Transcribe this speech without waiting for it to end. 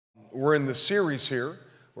We're in the series here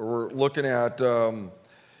where we're looking at some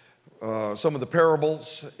of the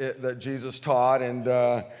parables that Jesus taught, and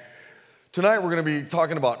tonight we're going to be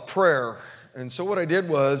talking about prayer. And so what I did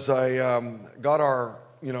was I got our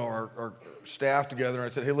staff together and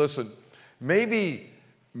I said, hey, listen, maybe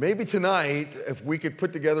tonight if we could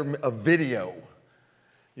put together a video,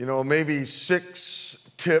 maybe 6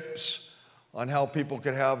 tips on how people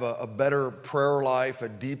could have a better prayer life, a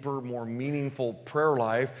deeper, more meaningful prayer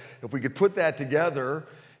life. If we could put that together,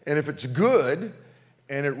 and if it's good,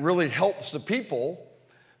 and it really helps the people,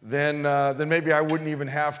 then maybe I wouldn't even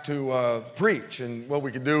have to preach. And what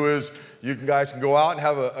we could do is you guys can go out and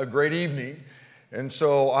have a great evening. And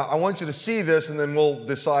so I want you to see this, and then we'll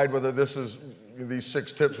decide whether these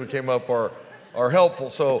 6 tips we came up are helpful.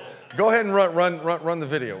 So go ahead and run the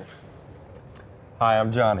video. Hi,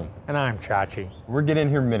 I'm Johnny. And I'm Chachi. We're Get In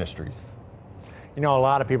Here Ministries. A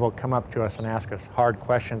lot of people come up to us and ask us hard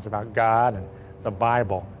questions about God and the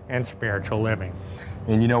Bible and spiritual living.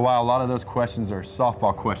 And while a lot of those questions are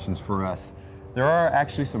softball questions for us, there are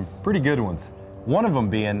actually some pretty good ones. One of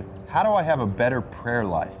them being, how do I have a better prayer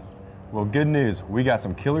life? Well, good news, we got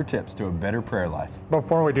some killer tips to a better prayer life.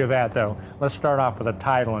 Before we do that, though, let's start off with a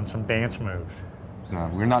title and some dance moves. No,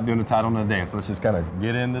 we're not doing a title and a dance. Let's just kind of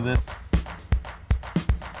get into this.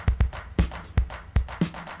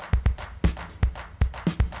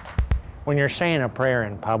 When you're saying a prayer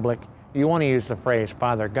in public, you want to use the phrase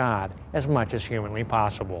Father God as much as humanly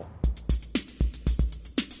possible.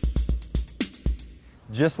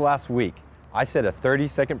 Just last week, I said a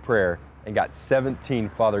 30-second prayer and got 17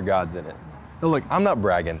 Father Gods in it. Now look, I'm not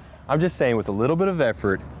bragging. I'm just saying with a little bit of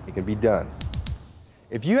effort, it can be done.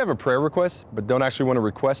 If you have a prayer request but don't actually want to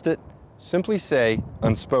request it, simply say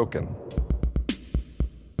unspoken.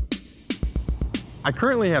 I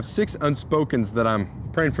currently have 6 unspokens that I'm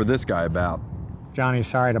praying for this guy about. Johnny,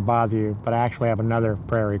 sorry to bother you, but I actually have another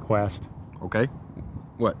prayer request. Okay.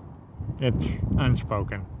 What? It's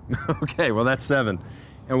unspoken. Okay, well that's 7.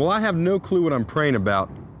 And while I have no clue what I'm praying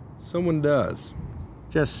about, someone does.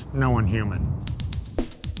 Just no one human.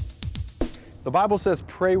 The Bible says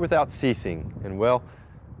pray without ceasing, and well,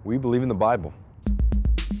 we believe in the Bible.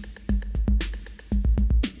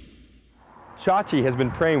 Chachi has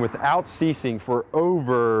been praying without ceasing for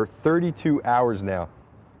over 32 hours now.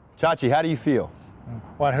 Chachi, how do you feel?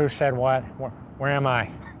 What? Who said what? Where am I?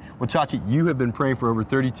 Well, Chachi, you have been praying for over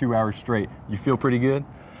 32 hours straight. You feel pretty good?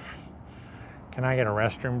 Can I get a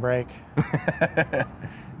restroom break?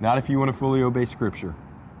 Not if you want to fully obey Scripture.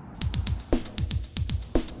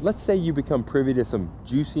 Let's say you become privy to some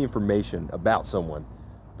juicy information about someone,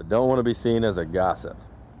 but don't want to be seen as a gossip.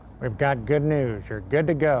 We've got good news. You're good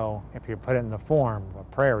to go if you put it in the form of a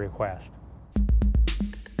prayer request.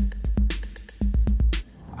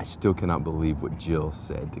 I still cannot believe what Jill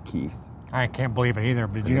said to Keith. I can't believe it either.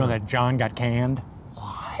 Did you know that John got canned?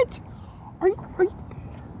 What? Are you?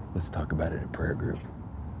 Let's talk about it in prayer group.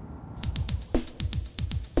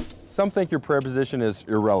 Some think your prayer position is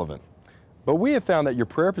irrelevant, but we have found that your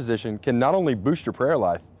prayer position can not only boost your prayer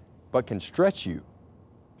life, but can stretch you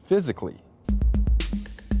physically.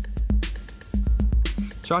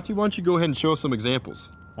 Chachi, why don't you go ahead and show us some examples?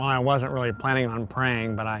 Well, I wasn't really planning on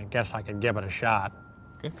praying, but I guess I could give it a shot.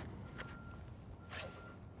 Okay.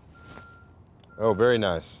 Oh, very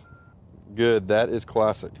nice. Good, that is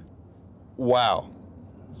classic. Wow.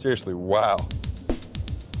 Seriously, wow.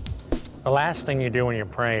 The last thing you do when you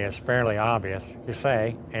pray is fairly obvious. You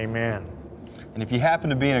say, Amen. And if you happen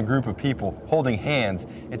to be in a group of people holding hands,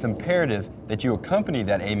 it's imperative that you accompany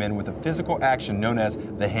that amen with a physical action known as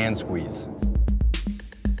the hand squeeze.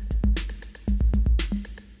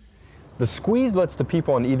 The squeeze lets the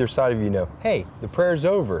people on either side of you know, hey, the prayer's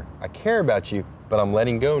over. I care about you, but I'm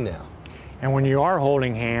letting go now. And when you are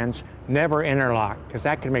holding hands, never interlock, because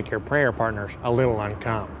that can make your prayer partners a little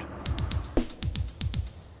uncomfortable.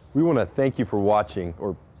 We want to thank you for watching,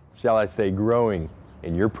 or shall I say growing,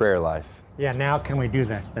 in your prayer life. Yeah, now can we do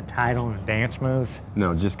the title and the dance moves?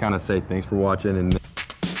 No, just kind of say thanks for watching and...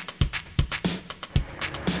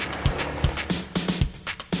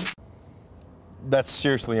 That's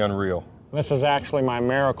seriously unreal. This is actually my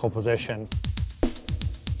miracle position.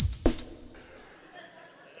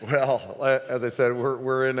 Well, as I said,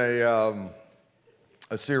 we're in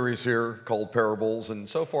a series here called Parables, and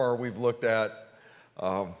so far we've looked at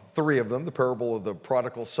 3 of them. The parable of the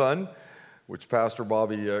prodigal son, which Pastor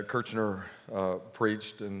Bobby Kirchner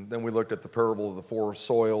preached, and then we looked at the parable of the 4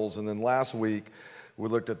 soils, and then last week we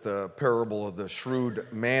looked at the parable of the shrewd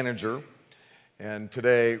manager. And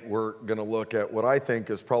today we're going to look at what I think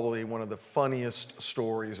is probably one of the funniest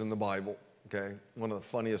stories in the Bible. okay? One of the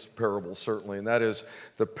funniest parables, certainly, and that is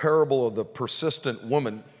the parable of the persistent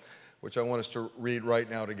woman, which I want us to read right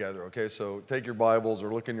now together, okay? So take your Bibles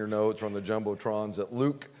or look in your notes or on the Jumbotrons at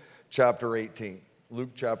Luke chapter 18. Luke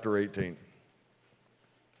chapter 18.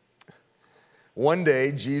 One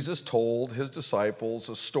day, Jesus told his disciples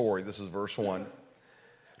a story, this is verse 1,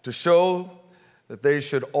 to show that they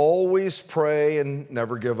should always pray and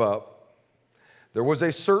never give up. There was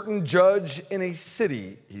a certain judge in a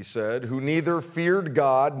city, he said, who neither feared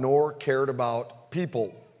God nor cared about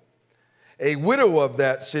people. A widow of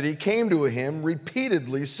that city came to him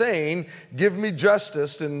repeatedly saying, "Give me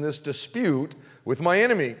justice in this dispute with my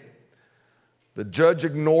enemy." The judge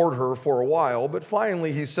ignored her for a while, but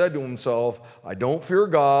finally he said to himself, "I don't fear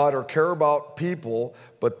God or care about people,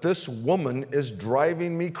 but this woman is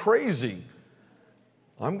driving me crazy.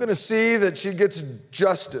 I'm going to see that she gets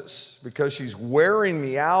justice because she's wearing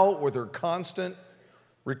me out with her constant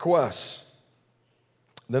requests."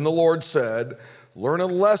 Then the Lord said, "Learn a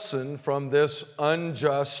lesson from this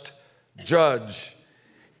unjust judge.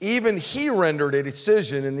 Even he rendered a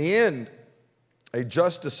decision in the end, a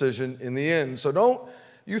just decision in the end. So don't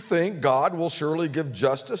you think God will surely give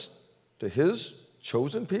justice to his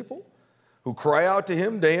chosen people who cry out to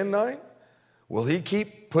him day and night? Will he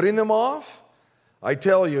keep putting them off? I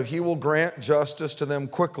tell you, he will grant justice to them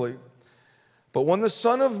quickly. But when the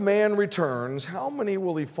Son of Man returns, how many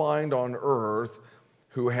will he find on earth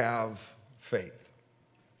who have faith?"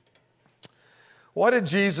 Why did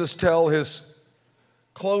Jesus tell his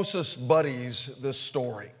closest buddies this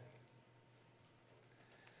story?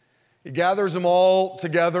 He gathers them all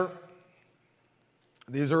together.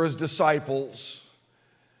 These are his disciples.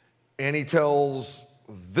 And he tells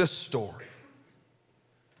this story.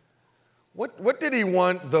 What did he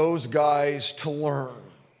want those guys to learn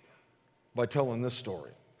by telling this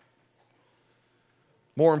story?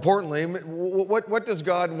 More importantly, what does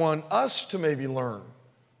God want us to maybe learn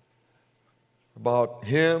about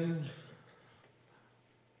him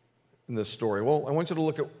in this story? Well, I want you to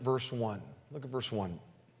look at verse 1. Look at verse 1.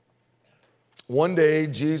 One day,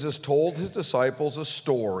 Jesus told his disciples a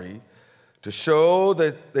story to show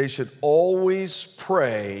that they should always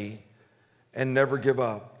pray and never give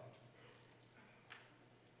up.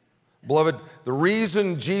 Beloved, the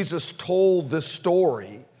reason Jesus told this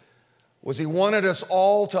story was he wanted us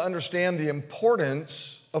all to understand the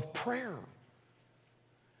importance of prayer.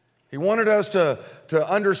 He wanted us to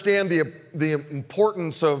understand the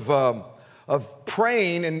importance of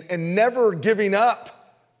praying and never giving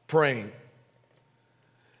up praying.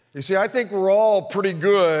 You see, I think we're all pretty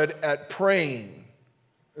good at praying,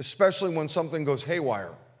 especially when something goes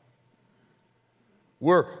haywire.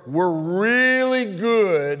 We're really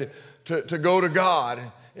good to go to God.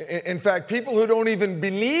 In fact, people who don't even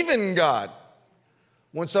believe in God,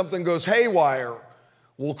 when something goes haywire,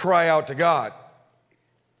 will cry out to God.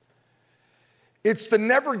 It's the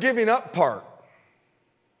never giving up part.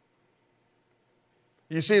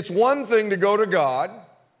 You see, it's one thing to go to God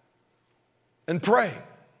and pray.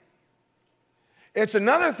 It's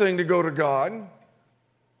another thing to go to God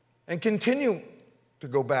and continue to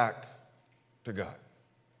go back to God.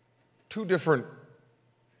 Two different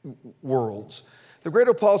worlds. The great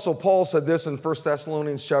apostle Paul said this in 1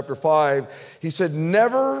 Thessalonians chapter 5. He said,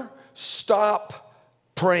 "Never stop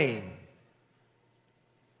praying."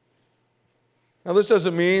 Now, this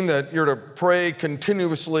doesn't mean that you're to pray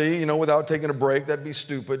continuously, without taking a break. That'd be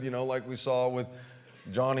stupid, like we saw with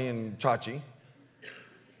Johnny and Chachi.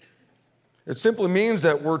 It simply means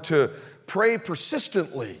that we're to pray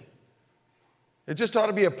persistently. It just ought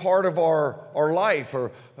to be a part of our life.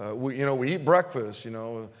 Or we eat breakfast,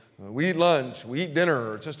 we eat lunch, we eat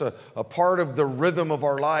dinner. It's just a part of the rhythm of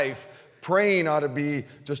our life. Praying ought to be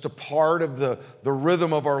just a part of the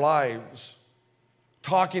rhythm of our lives.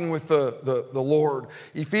 Talking with the Lord.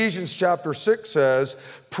 Ephesians chapter 6 says,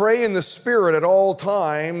 "Pray in the Spirit at all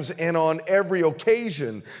times and on every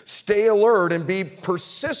occasion. Stay alert and be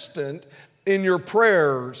persistent in your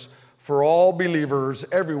prayers for all believers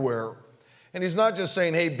everywhere." And he's not just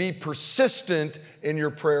saying, hey, be persistent in your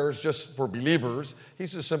prayers just for believers.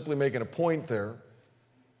 He's just simply making a point there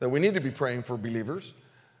that we need to be praying for believers.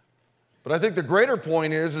 But I think the greater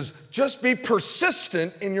point is just be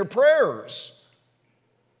persistent in your prayers.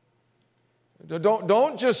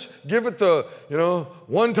 Don't just give it the,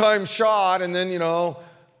 one-time shot and then,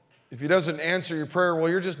 if he doesn't answer your prayer, well,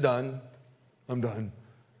 you're just done. I'm done.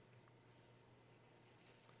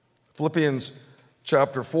 Philippians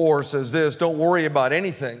chapter 4 says this, "Don't worry about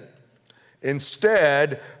anything.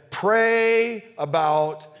 Instead, pray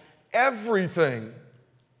about everything.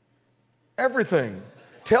 Everything.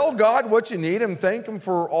 Tell God what you need and thank Him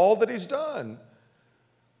for all that He's done.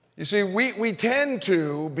 You see, we tend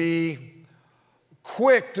to be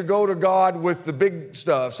quick to go to God with the big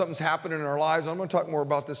stuff. Something's happening in our lives. I'm going to talk more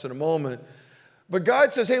about this in a moment. But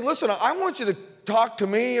God says, hey, listen, I want you to talk to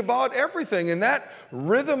me about everything. And that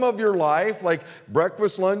rhythm of your life, like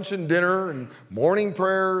breakfast, lunch, and dinner, and morning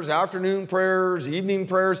prayers, afternoon prayers, evening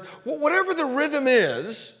prayers, whatever the rhythm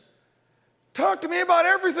is, talk to me about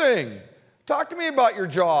everything. Talk to me about your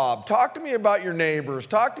job. Talk to me about your neighbors.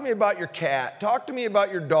 Talk to me about your cat. Talk to me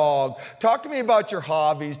about your dog. Talk to me about your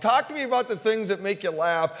hobbies. Talk to me about the things that make you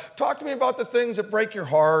laugh. Talk to me about the things that break your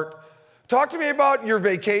heart. Talk to me about your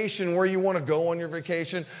vacation, where you want to go on your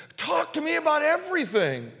vacation. Talk to me about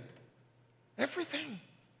everything. Everything.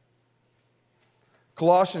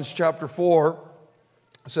 Colossians chapter 4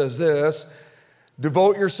 says this,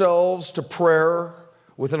 devote yourselves to prayer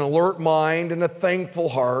with an alert mind and a thankful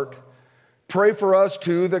heart. Pray for us,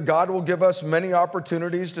 too, that God will give us many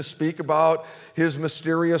opportunities to speak about His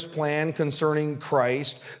mysterious plan concerning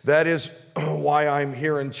Christ. That is why I'm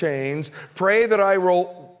here in chains. Pray that I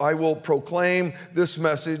will proclaim this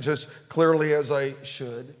message as clearly as I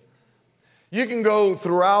should. You can go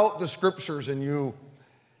throughout the Scriptures and you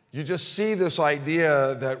just see this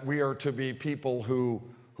idea that we are to be people who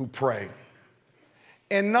pray.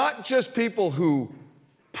 And not just people who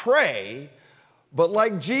pray, but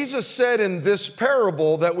like Jesus said in this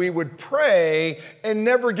parable, that we would pray and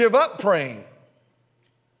never give up praying.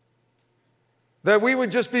 That we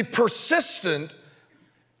would just be persistent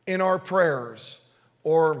in our prayers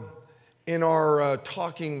or in our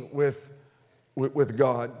talking with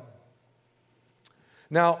God.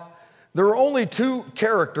 Now, there are only two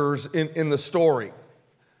characters in the story.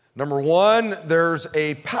 Number one, there's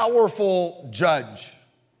a powerful judge,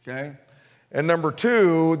 okay? And number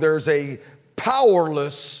two, there's a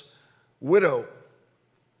powerless widow.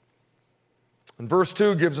 And verse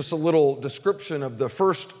 2 gives us a little description of the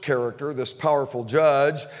first character, this powerful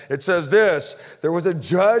judge. It says this, there was a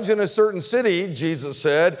judge in a certain city, Jesus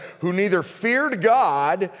said, who neither feared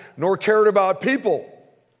God nor cared about people.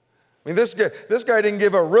 I mean, this guy didn't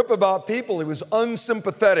give a rip about people. He was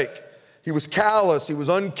unsympathetic. He was callous. He was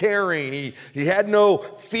uncaring. He had no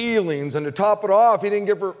feelings. And to top it off, he didn't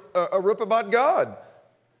give a rip about God.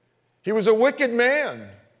 He was a wicked man.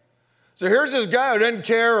 So here's this guy who doesn't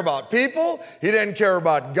care about people. He doesn't care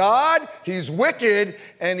about God. He's wicked,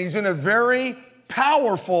 and he's in a very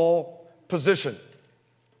powerful position.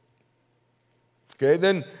 Okay,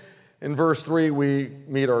 then in verse 3, we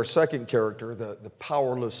meet our second character, the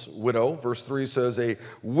powerless widow. Verse 3 says, a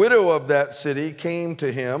widow of that city came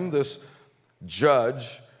to him, this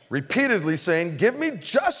judge, repeatedly saying, give me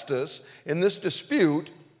justice in this dispute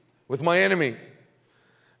with my enemy.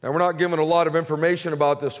 Now, we're not given a lot of information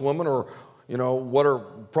about this woman or, what her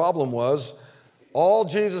problem was. All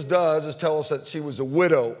Jesus does is tell us that she was a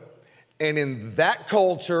widow. And in that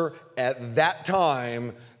culture, at that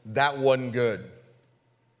time, that wasn't good.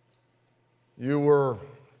 You were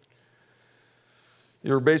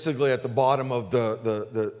basically at the bottom of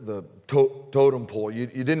the totem pole. You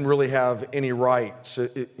didn't really have any rights,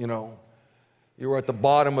 You were at the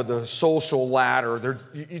bottom of the social ladder.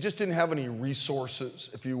 You just didn't have any resources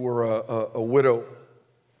if you were a widow.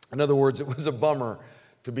 In other words, it was a bummer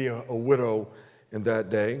to be a widow in that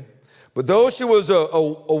day. But though she was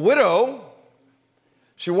a widow,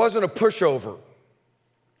 she wasn't a pushover.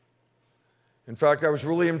 In fact, I was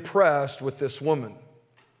really impressed with this woman.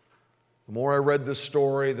 The more I read this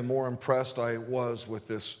story, the more impressed I was with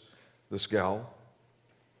this gal.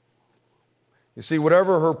 You see,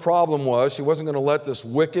 whatever her problem was, she wasn't going to let this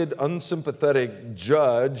wicked, unsympathetic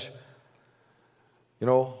judge,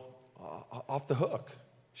 off the hook.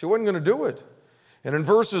 She wasn't going to do it. And in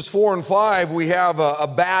verses 4 and 5, we have a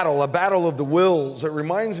battle of the wills. It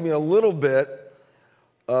reminds me a little bit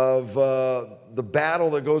of the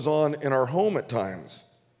battle that goes on in our home at times.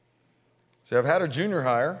 See, I've had a junior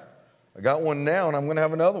hire. I got one now, and I'm going to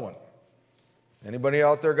have another one. Anybody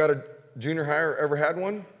out there got a junior hire, ever had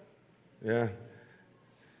one? Yeah.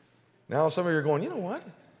 Now some of you are going, you know what?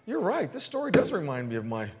 You're right. This story does remind me of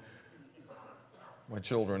my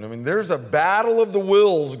children. I mean, there's a battle of the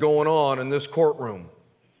wills going on in this courtroom.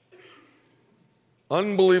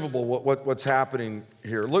 Unbelievable what's happening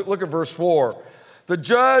here. Look at verse 4. The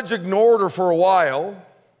judge ignored her for a while,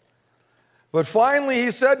 but finally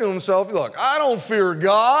he said to himself, look, I don't fear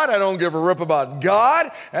God, I don't give a rip about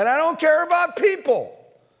God, and I don't care about people.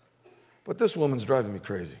 But this woman's driving me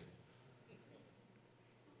crazy.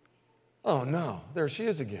 Oh no, there she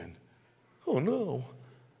is again. Oh no,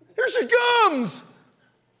 here she comes.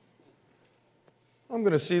 I'm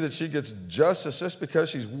going to see that she gets justice just because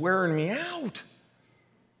she's wearing me out.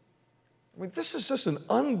 I mean, this is just an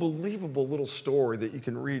unbelievable little story that you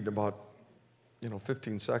can read in about,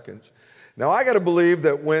 15 seconds. Now, I got to believe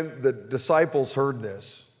that when the disciples heard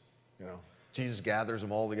this, Jesus gathers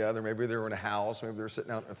them all together. Maybe they were in a house. Maybe they were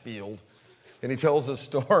sitting out in a field. And he tells this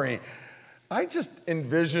story. I just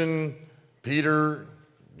envision Peter,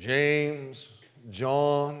 James,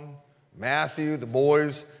 John, Matthew, the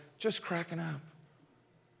boys, just cracking up.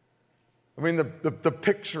 I mean, the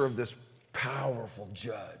picture of this powerful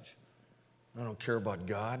judge. I don't care about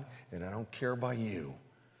God, and I don't care about you.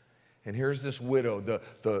 And here's this widow,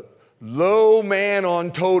 the low man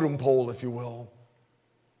on totem pole, if you will.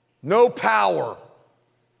 No power,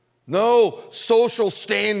 no social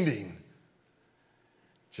standing.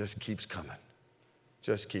 Just keeps coming.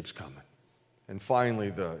 Just keeps coming. And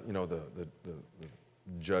finally, the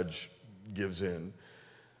judge gives in.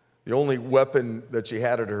 The only weapon that she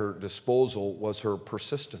had at her disposal was her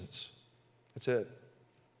persistence. That's it.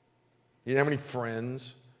 She didn't have any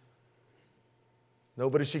friends.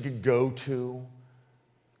 Nobody she could go to.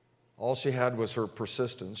 All she had was her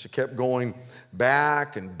persistence. She kept going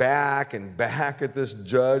back and back and back at this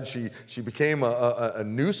judge. She became a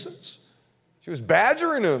nuisance. She was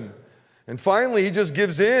badgering him. And finally, he just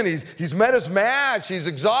gives in. He's met his match. He's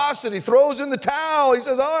exhausted. He throws in the towel. He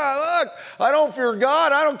says, look, I don't fear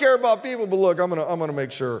God. I don't care about people. But look, I'm gonna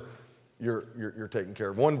make sure you're taken care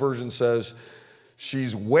of. One version says,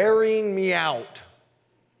 she's wearing me out.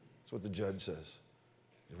 That's what the judge says.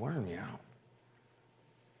 She's wearing me out.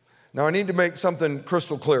 Now, I need to make something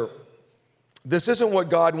crystal clear. This isn't what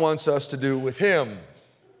God wants us to do with him.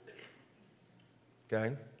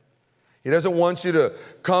 Okay? He doesn't want you to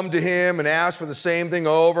come to him and ask for the same thing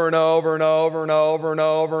over and over and over and over and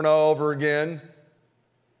over and over again.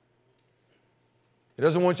 He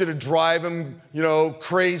doesn't want you to drive him,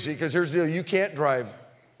 crazy, because here's the deal. You can't drive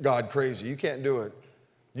God crazy. You can't do it.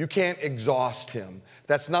 You can't exhaust him.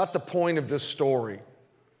 That's not the point of this story.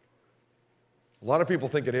 A lot of people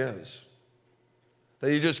think it is.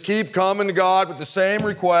 That you just keep coming to God with the same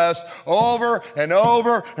request over and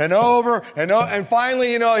over and over and over, and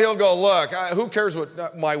finally, he'll go, look, who cares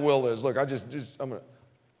what my will is? Look, I'm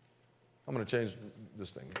gonna change this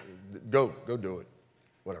thing. Go do it.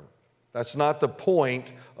 Whatever. That's not the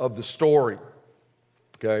point of the story.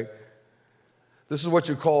 Okay? This is what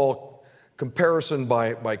you call comparison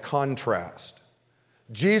by contrast.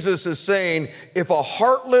 Jesus is saying, if a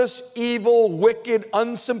heartless, evil, wicked,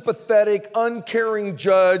 unsympathetic, uncaring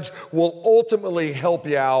judge will ultimately help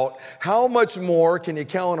you out, how much more can you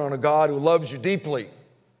count on a God who loves you deeply?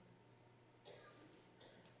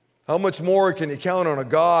 How much more can you count on a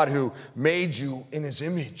God who made you in his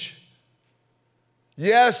image?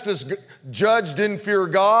 Yes, this judge didn't fear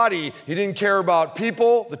God. He didn't care about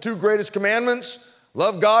people, the two greatest commandments.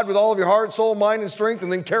 Love God with all of your heart, soul, mind, and strength, and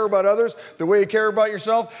then care about others the way you care about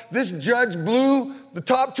yourself. This judge blew the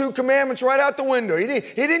top two commandments right out the window. He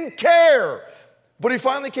didn't care. But he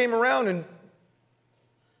finally came around and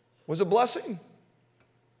was a blessing.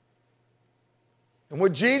 And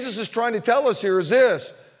what Jesus is trying to tell us here is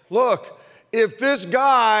this. Look, if this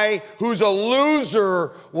guy who's a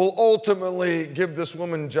loser will ultimately give this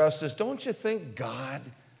woman justice, don't you think God,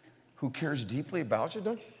 who cares deeply about you,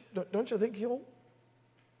 don't you think he'll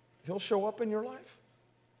show up in your life?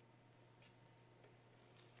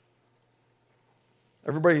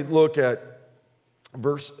 Everybody look at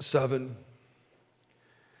verse 7.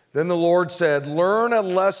 Then the Lord said, learn a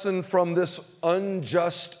lesson from this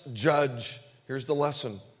unjust judge. Here's the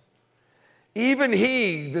lesson. Even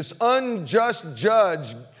he, this unjust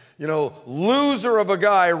judge, loser of a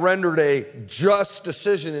guy, rendered a just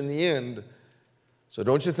decision in the end. So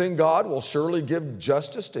don't you think God will surely give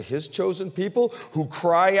justice to his chosen people who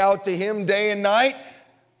cry out to him day and night?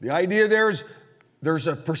 The idea there's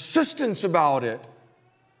a persistence about it.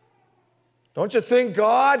 Don't you think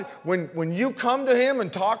God, when you come to him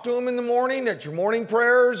and talk to him in the morning at your morning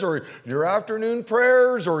prayers or your afternoon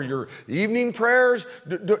prayers or your evening prayers,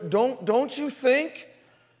 don't you think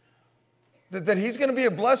that he's going to be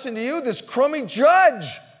a blessing to you? This crummy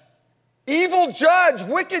judge, evil judge,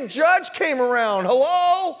 wicked judge came around.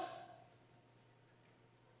 Hello?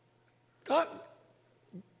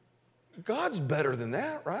 God's better than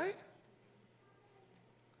that, right?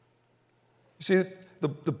 You see,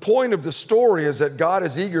 the point of the story is that God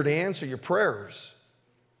is eager to answer your prayers.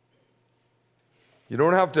 You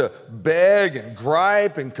don't have to beg and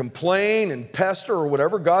gripe and complain and pester or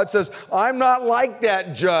whatever. God says, I'm not like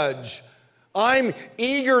that judge. I'm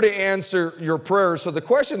eager to answer your prayers. So the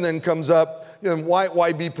question then comes up,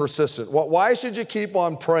 why be persistent? Why should you keep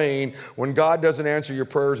on praying when God doesn't answer your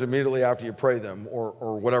prayers immediately after you pray them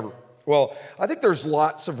or whatever? Well, I think there's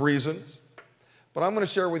lots of reasons, but I'm going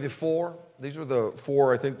to share with you 4. These are the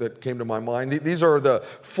 4 I think that came to my mind. These are the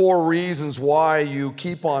 4 reasons why you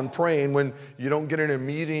keep on praying when you don't get an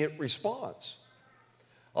immediate response.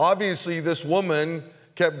 Obviously, this woman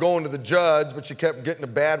kept going to the judge, but she kept getting a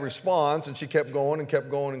bad response, and she kept going and kept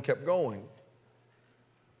going and kept going.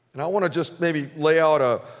 And I want to just maybe lay out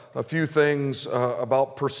a few things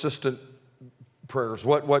about persistent prayers.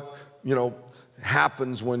 What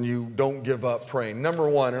happens when you don't give up praying. Number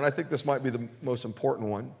 1, and I think this might be the most important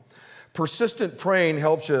one, persistent praying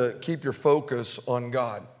helps you keep your focus on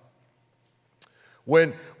God.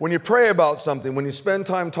 When you pray about something, when you spend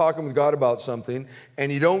time talking with God about something,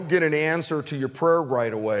 and you don't get an answer to your prayer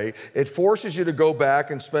right away, it forces you to go back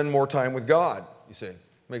and spend more time with God, you see.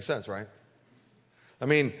 Makes sense, right? I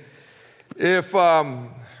mean, if, and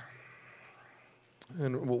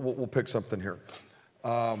we'll pick something here.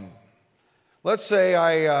 Let's say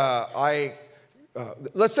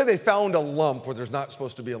let's say they found a lump where there's not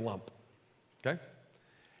supposed to be a lump, okay?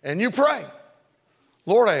 And you pray,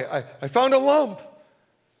 Lord, I found a lump.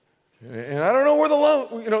 And I don't know where the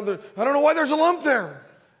lump, I don't know why there's a lump there.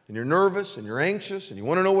 And you're nervous and you're anxious and you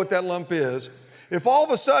want to know what that lump is. If all of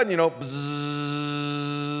a sudden, bzzz,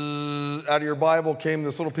 out of your Bible came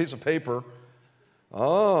this little piece of paper,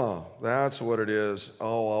 oh, that's what it is.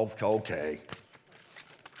 Oh, okay.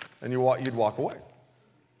 And you'd walk away.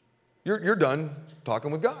 You're done talking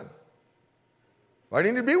with God. Why do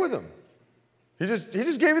you need to be with him? He just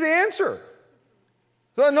gave you the answer.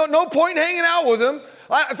 So no point in hanging out with him.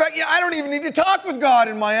 In fact, I don't even need to talk with God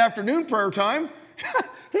in my afternoon prayer time.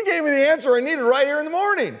 He gave me the answer I needed right here in the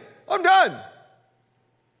morning. I'm done.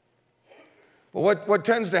 But what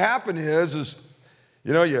tends to happen is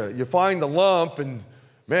you find the lump and,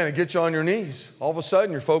 man, it gets you on your knees. All of a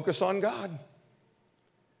sudden, you're focused on God.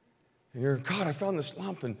 And God, I found this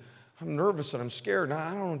lump, and I'm nervous and I'm scared. Now,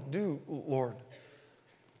 I don't know what to do, Lord.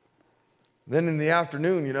 Then in the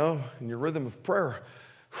afternoon, in your rhythm of prayer,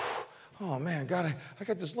 oh, man, God, I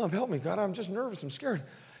got this lump. Help me, God. I'm just nervous. I'm scared.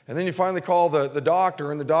 And then you finally call the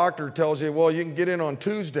doctor, and the doctor tells you, well, you can get in on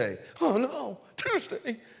Tuesday. Oh, no,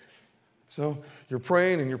 Tuesday. So you're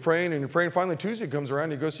praying and you're praying and you're praying. Finally, Tuesday comes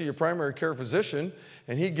around. You go see your primary care physician,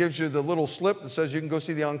 and he gives you the little slip that says you can go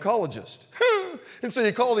see the oncologist. And so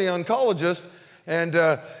you call the oncologist, and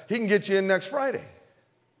he can get you in next Friday.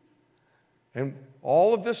 And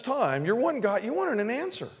all of this time, you wanted an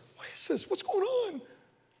answer. What is this? What's going on?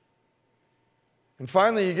 And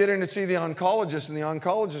finally, you get in to see the oncologist, and the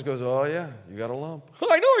oncologist goes, oh, yeah, you got a lump.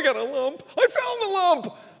 I know I got a lump. I found the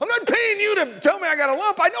lump. I'm not paying you to tell me I got a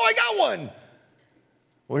lump. I know I got one.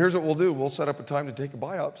 Well, here's what we'll do. We'll set up a time to take a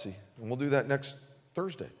biopsy, and we'll do that next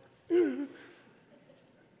Thursday. And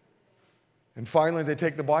finally, they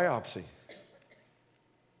take the biopsy.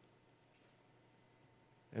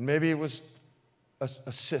 And maybe it was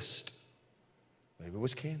a cyst. Maybe it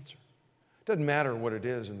was cancer. It doesn't matter what it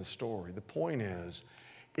is in the story. The point is,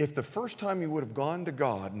 if the first time you would have gone to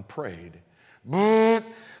God and prayed,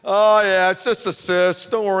 oh yeah, it's just a cyst,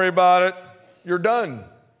 don't worry about it, you're done.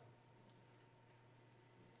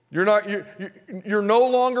 You're no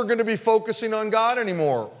longer going to be focusing on God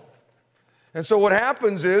anymore. And so what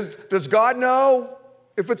happens is, does God know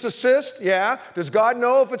if it's a cyst? Yeah. Does God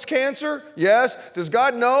know if it's cancer? Yes. Does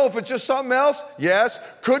God know if it's just something else? Yes.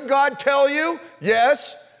 Could God tell you?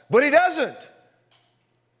 Yes. But he doesn't.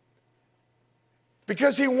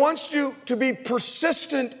 Because he wants you to be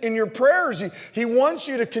persistent in your prayers. He wants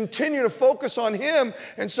you to continue to focus on him.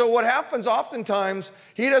 And so what happens oftentimes,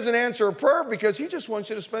 he doesn't answer a prayer because he just wants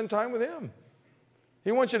you to spend time with him.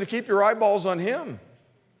 He wants you to keep your eyeballs on him.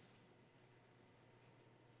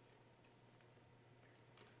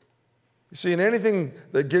 You see, and anything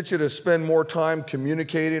that gets you to spend more time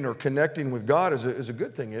communicating or connecting with God is a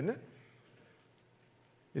good thing, isn't it?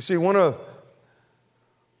 You see, one of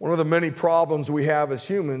the many problems we have as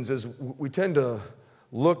humans is we tend to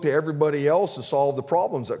look to everybody else to solve the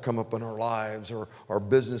problems that come up in our lives or our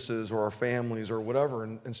businesses or our families or whatever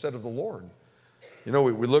instead of the Lord. We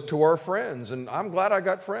look to our friends, and I'm glad I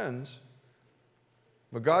got friends.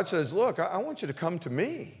 But God says, look, I want you to come to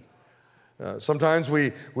me. Sometimes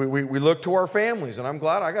we look to our families, and I'm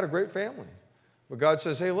glad I got a great family. But God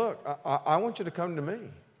says, hey, look, I want you to come to me.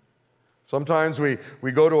 Sometimes we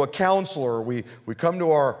go to a counselor, we come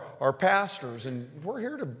to our pastors, and we're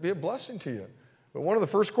here to be a blessing to you. But one of the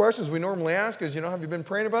first questions we normally ask is, have you been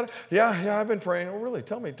praying about it? Yeah, I've been praying. Oh, really?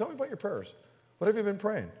 Tell me about your prayers. What have you been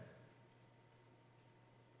praying?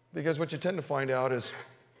 Because what you tend to find out is,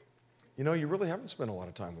 you really haven't spent a lot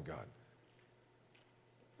of time with God.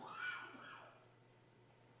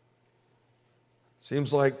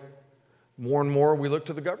 Seems like more and more we look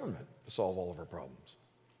to the government to solve all of our problems.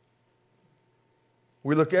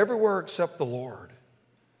 We look everywhere except the Lord.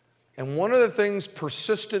 And one of the things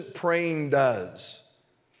persistent praying does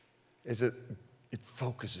is it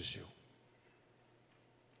focuses you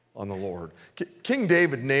on the Lord. King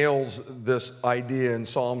David nails this idea in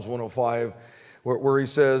Psalms 105 where he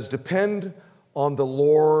says, depend on the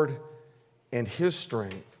Lord and his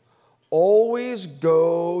strength. Always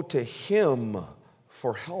go to him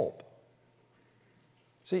for help.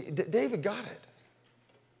 See, David got it.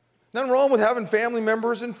 Nothing wrong with having family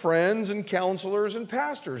members and friends and counselors and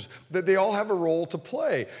pastors, that they all have a role to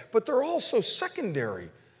play. But they're also secondary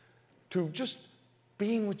to just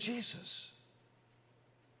being with Jesus.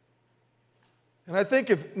 And I think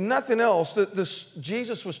if nothing else, that this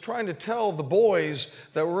Jesus was trying to tell the boys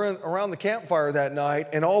that were around the campfire that night,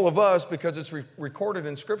 and all of us, because it's recorded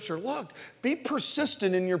in Scripture, look, be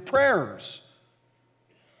persistent in your prayers.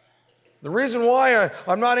 The reason why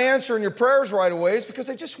I'm not answering your prayers right away is because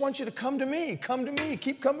I just want you to come to me. Come to me.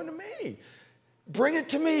 Keep coming to me. Bring it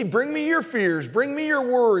to me. Bring me your fears. Bring me your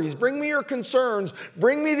worries. Bring me your concerns.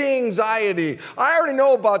 Bring me the anxiety. I already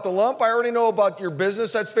know about the lump. I already know about your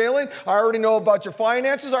business that's failing. I already know about your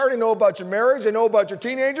finances. I already know about your marriage. I know about your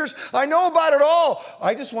teenagers. I know about it all.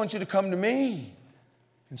 I just want you to come to me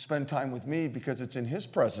and spend time with me, because it's in his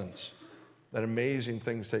presence that amazing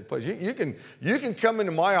things take place. You can come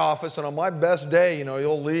into my office, and on my best day,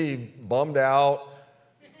 you'll leave bummed out,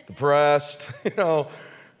 depressed,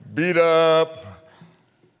 beat up.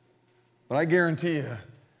 But I guarantee you,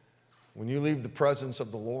 when you leave the presence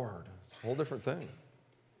of the Lord, it's a whole different thing.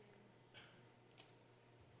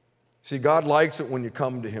 See, God likes it when you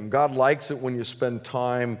come to him. God likes it when you spend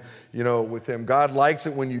time, with him. God likes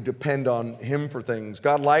it when you depend on him for things.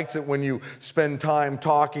 God likes it when you spend time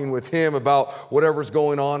talking with him about whatever's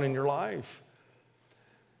going on in your life.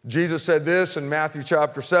 Jesus said this in Matthew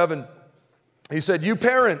chapter 7. He said, you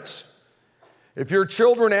parents, if your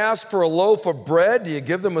children ask for a loaf of bread, do you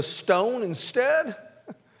give them a stone instead?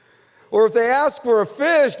 Or if they ask for a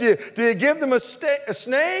fish, do you give them a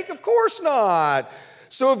snake? Of course not.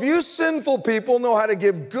 So if you sinful people know how to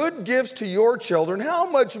give good gifts to your children, how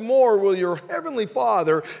much more will your heavenly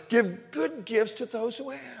Father give good gifts to those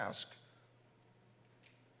who ask?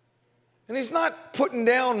 And he's not putting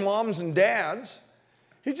down moms and dads.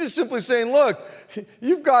 He's just simply saying, look,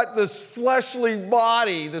 you've got this fleshly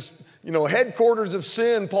body, this headquarters of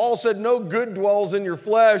sin. Paul said no good dwells in your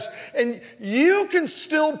flesh. And you can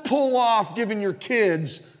still pull off giving your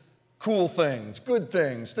kids cool things, good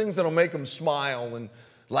things, things that'll make them smile and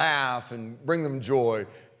laugh and bring them joy.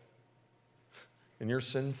 And you're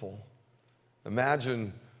sinful.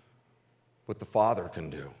 Imagine what the Father can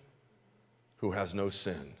do, who has no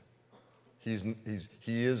sin. He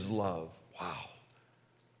is love. Wow.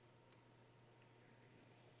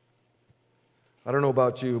 I don't know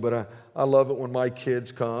about you, but I love it when my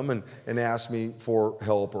kids come and ask me for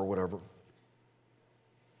help or whatever.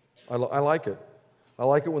 I like it. I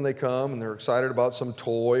like it when they come and they're excited about some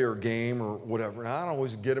toy or game or whatever. And I don't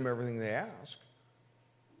always get them everything they ask.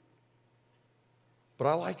 But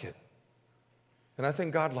I like it. And I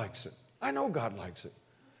think God likes it. I know God likes it.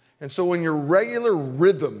 And so in your regular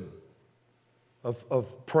rhythm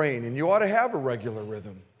of praying, and you ought to have a regular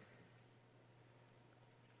rhythm,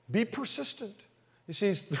 be persistent. You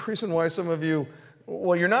see, the reason why some of you,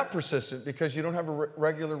 you're not persistent because you don't have a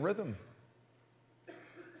regular rhythm.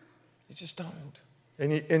 You just don't.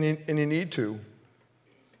 And you need to.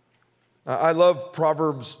 I love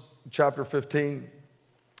Proverbs chapter 15.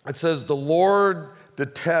 It says, the Lord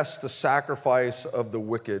detests the sacrifice of the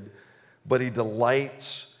wicked, but he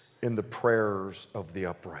delights in the prayers of the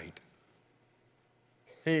upright.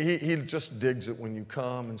 He just digs it when you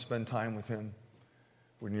come and spend time with him.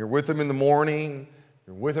 When you're with him in the morning,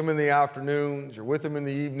 you're with him in the afternoons, you're with him in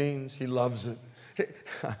the evenings, he loves it.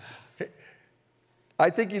 I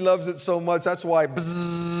think he loves it so much, that's why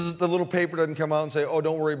the little paper doesn't come out and say, oh,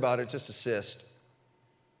 don't worry about it, just assist.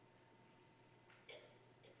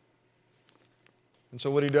 And so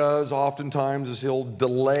what he does oftentimes is he'll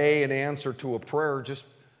delay an answer to a prayer just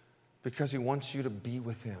because he wants you to be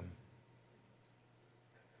with him.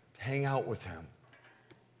 Hang out with him.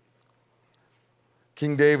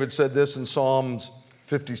 King David said this in Psalms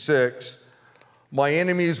 56, my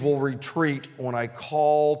enemies will retreat when I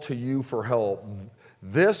call to you for help.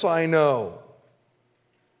 This I know,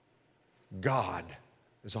 God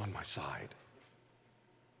is on my side.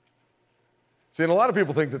 See, and a lot of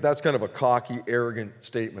people think that that's kind of a cocky, arrogant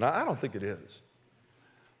statement. I don't think it is.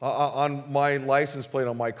 On my license plate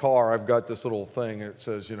on my car, I've got this little thing, and it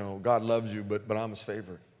says, you know, God loves you, but I'm his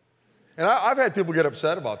favorite. And I've had people get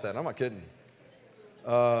upset about that. I'm not kidding.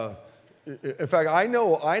 In fact, I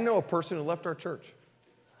know a person who left our church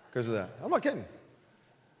because of that. I'm not kidding.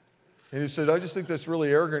 And he said, I just think that's really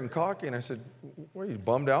arrogant and cocky. And I said, what, are you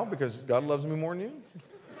bummed out because God loves me more than you? Is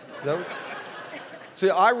that what... See,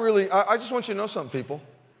 I just want you to know something, people.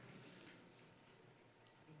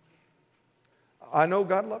 I know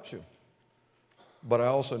God loves you, but I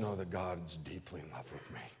also know that God's deeply in love with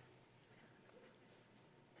me.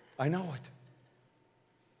 I know it.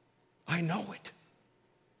 I know it.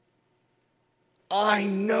 I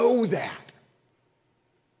know that.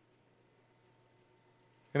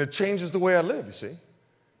 And it changes the way I live, you see,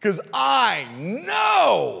 because I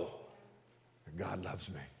know that God loves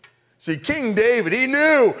me. See, King David, he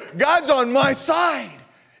knew God's on my side.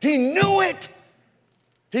 He knew it.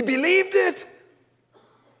 He believed it.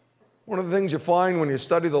 One of the things you find when you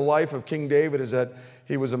study the life of King David is that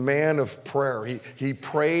he was a man of prayer. He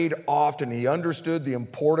prayed often. He understood the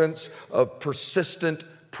importance of persistent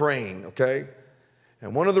praying, okay?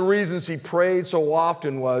 And one of the reasons he prayed so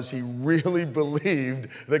often was he really believed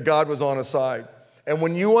that God was on his side. And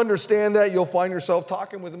when you understand that, you'll find yourself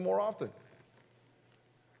talking with him more often.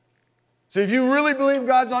 See, if you really believe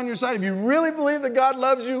God's on your side, if you really believe that God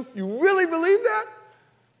loves you, you really believe that,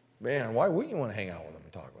 man, why wouldn't you want to hang out with him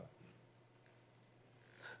and talk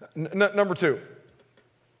about it? Number two,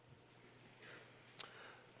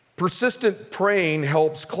 persistent praying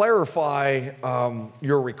helps clarify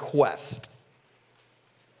your request.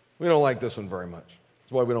 We don't like this one very much.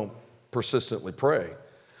 That's why we don't persistently pray.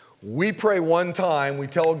 We pray one time, we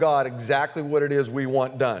tell God exactly what it is we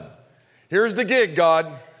want done. Here's the gig,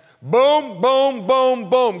 God. Boom, boom, boom,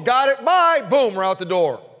 boom. Got it, bye, boom, we're out the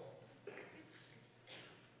door.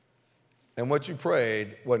 And what you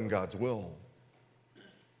prayed wasn't God's will.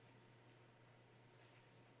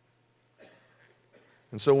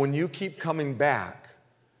 And so when you keep coming back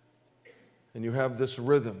and you have this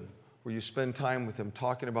rhythm where you spend time with him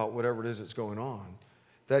talking about whatever it is that's going on,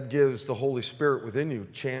 that gives the Holy Spirit within you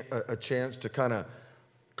a chance to kind of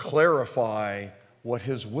clarify what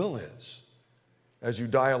his will is as you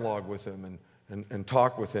dialogue with him and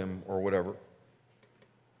talk with him or whatever.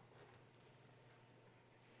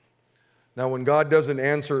 Now, when God doesn't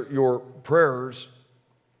answer your prayers,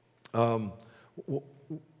 what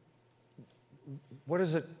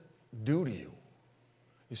does it do to you?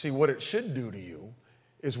 You see, what it should do to you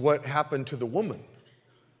is what happened to the woman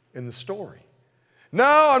in the story.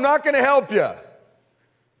 No, I'm not going to help you.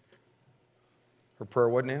 Her prayer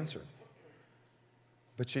wasn't answered,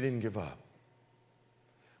 but she didn't give up.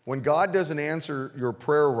 When God doesn't answer your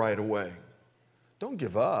prayer right away, don't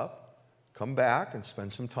give up. Come back and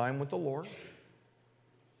spend some time with the Lord.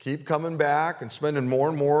 Keep coming back and spending more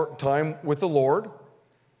and more time with the Lord.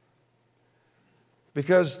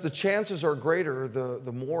 Because the chances are greater,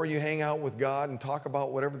 the more you hang out with God and talk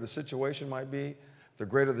about whatever the situation might be, the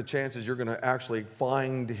greater the chances you're going to actually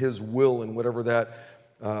find his will in whatever that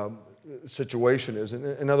situation is.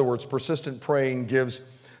 In other words, persistent praying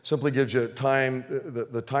simply gives you time,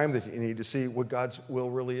 the time that you need to see what God's will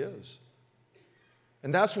really is.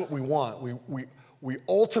 And that's what we want. We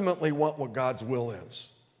ultimately want what God's will is.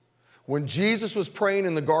 When Jesus was praying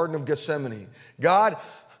in the Garden of Gethsemane, God,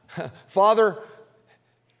 Father,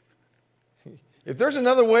 if there's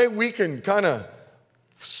another way we can kind of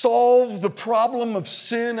solve the problem of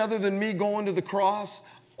sin other than me going to the cross,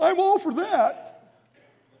 I'm all for that.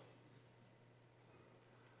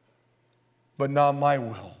 But not my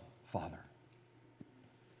will, Father.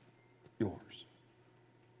 Yours.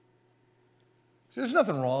 See, there's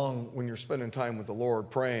nothing wrong when you're spending time with the Lord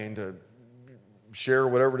praying to share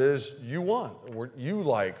whatever it is you want, or what you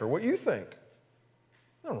like, or what you think.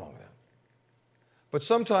 Nothing wrong with that. But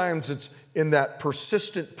sometimes it's in that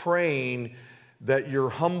persistent praying that you're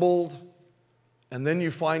humbled, and then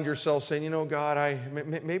you find yourself saying, you know, God,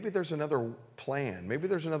 maybe there's another plan. Maybe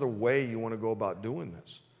there's another way you want to go about doing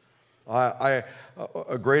this.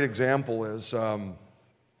 A great example is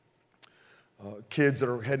kids that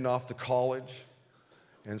are heading off to college.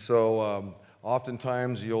 And so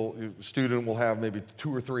oftentimes a student will have maybe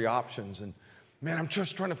 2 or 3 options, and man, I'm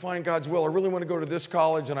just trying to find God's will. I really want to go to this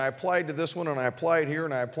college, and I applied to this one, and I applied here,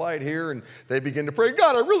 and I applied here, and they begin to pray,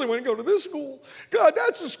 God, I really want to go to this school. God,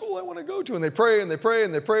 that's the school I want to go to. And they pray, and they pray,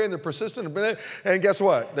 and they pray, and they're persistent. And guess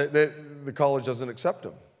what? The college doesn't accept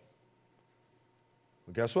them.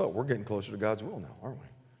 But guess what? We're getting closer to God's will now, aren't we?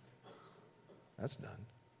 That's done.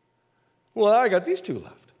 Well, I got these 2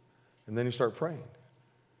 left. And then you start praying.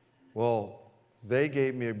 Well, they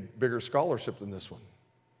gave me a bigger scholarship than this one.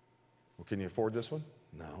 Well, can you afford this one?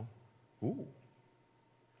 No. Ooh.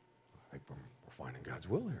 I think we're finding God's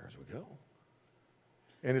will here as we go.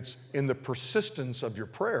 And it's in the persistence of your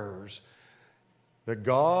prayers that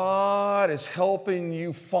God is helping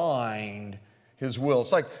you find His will.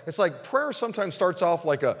 It's like prayer sometimes starts off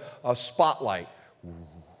like a spotlight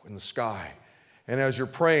in the sky. And as you're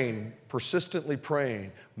praying, persistently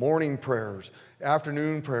praying, morning prayers,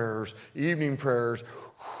 afternoon prayers, evening prayers,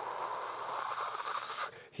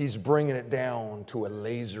 He's bringing it down to a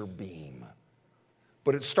laser beam.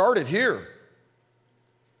 But it started here.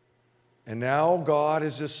 And now God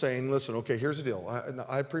is just saying, listen, okay, here's the deal.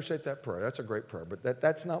 I appreciate that prayer. That's a great prayer, but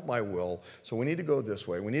that's not my will. So we need to go this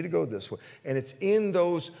way. We need to go this way. And it's in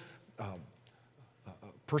those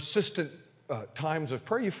persistent times of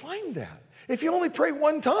prayer you find that. If you only pray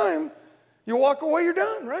one time, you walk away, you're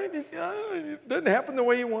done, right? It doesn't happen the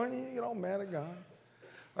way you want. You get all mad at God.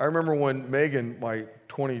 I remember when Megan, my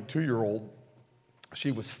 22-year-old,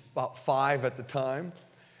 she was about 5 at the time.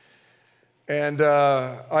 And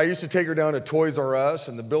I used to take her down to Toys R Us,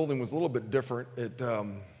 and the building was a little bit different. It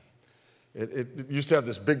used to have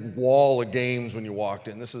this big wall of games when you walked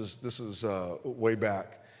in. This is way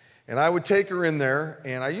back. And I would take her in there,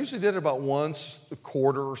 and I usually did it about once a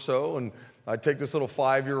quarter or so, and I'd take this little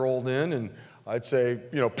 5-year-old in, and I'd say,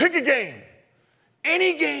 pick a game,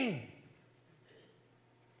 any game.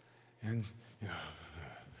 And,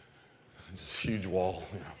 this huge wall,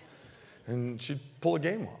 and she'd pull a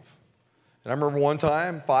game off. And I remember one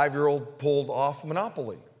time, 5-year-old pulled off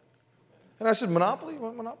Monopoly. And I said, Monopoly? You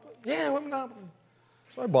want Monopoly? Yeah, I want Monopoly.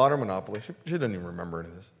 So I bought her Monopoly. She didn't even remember any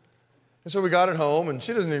of this. And so we got it home, and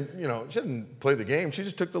she doesn't even, she didn't play the game. She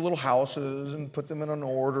just took the little houses and put them in an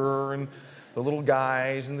order, and the little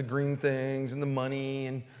guys and the green things and the money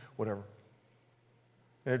and whatever.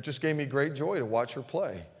 And it just gave me great joy to watch her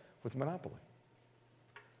play with Monopoly.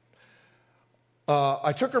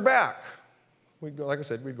 I took her back. We'd go, like I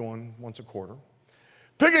said, we'd go in once a quarter.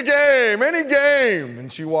 Pick a game, any game.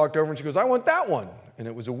 And she walked over and she goes, I want that one. And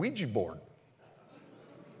it was a Ouija board.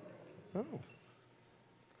 Oh.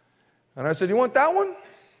 And I said, you want that one?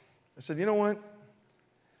 I said, you know what?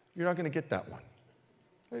 You're not going to get that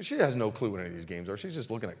one. She has no clue what any of these games are. She's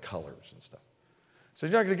just looking at colors and stuff. So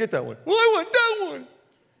you're not going to get that one. Well, I want that one.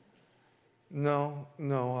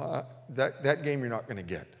 No, that game you're not going to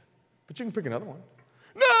get. But you can pick another one.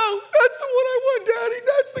 No, that's the one I want, Daddy.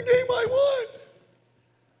 That's the game I want.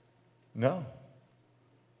 No.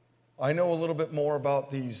 I know a little bit more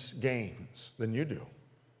about these games than you do.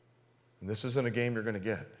 And this isn't a game you're going to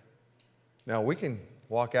get. Now, we can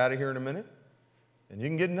walk out of here in a minute, and you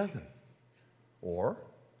can get nothing. Or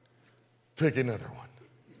pick another one.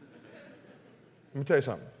 Let me tell you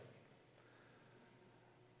something.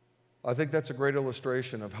 I think that's a great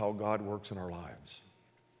illustration of how God works in our lives.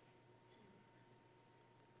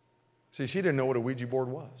 See, she didn't know what a Ouija board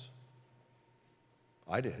was.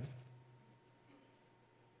 I did.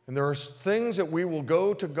 And there are things that we will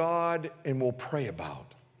go to God and we'll pray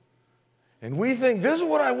about. And we think, this is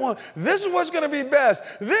what I want. This is what's going to be best.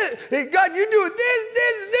 Hey, God, you do it.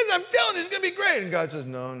 This. I'm telling you, it's going to be great. And God says,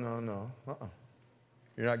 no.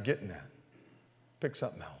 You're not getting that. Pick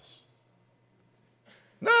something else.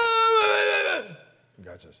 No. And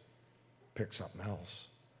God says, pick something else.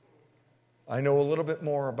 I know a little bit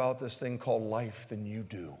more about this thing called life than you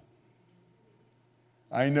do.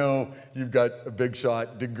 I know you've got a big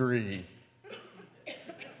shot degree.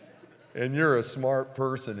 And you're a smart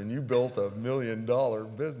person and you built $1 million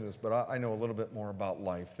business, but I know a little bit more about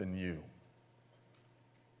life than you.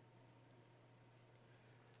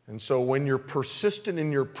 And so when you're persistent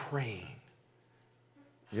in your praying,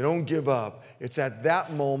 you don't give up. It's at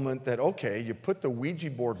that moment that, okay, you put the Ouija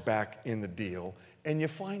board back in the deal and you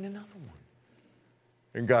find another one.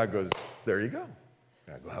 And God goes, there you go.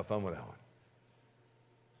 Yeah, go have fun with that one.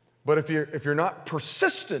 But if you're not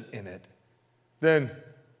persistent in it, then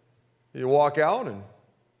you walk out and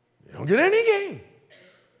you don't get any game.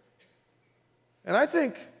 And I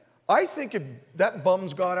think if that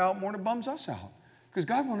bums God out more than it bums us out. Because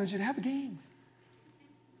God wanted you to have a game.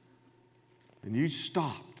 And you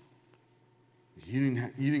stopped. You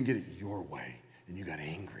didn't get it your way, and you got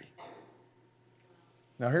angry.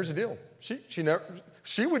 Now here's the deal.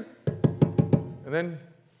 She would, and then,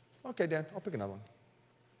 okay, Dad, I'll pick another one.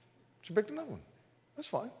 She picked another one. That's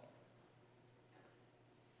fine.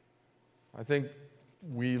 I think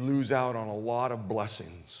we lose out on a lot of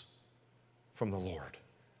blessings from the Lord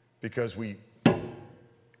because we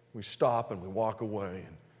stop and we walk away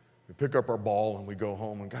and we pick up our ball and we go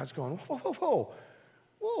home and God's going, whoa.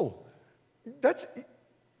 That's...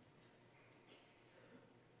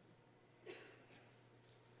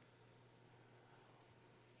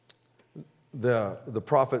 The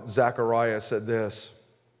prophet Zechariah said this,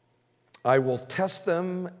 I will test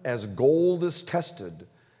them as gold is tested.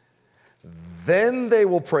 Then they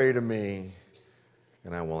will pray to me,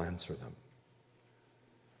 and I will answer them.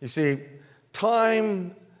 You see,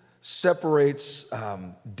 time separates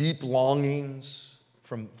deep longings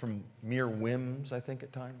from mere whims, I think,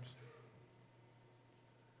 at times.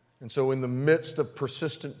 And so in the midst of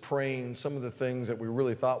persistent praying, some of the things that we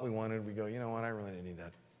really thought we wanted, we go, you know what, I really didn't need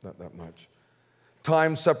that much.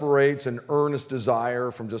 Time separates an earnest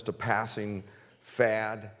desire from just a passing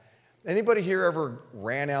fad. Anybody here ever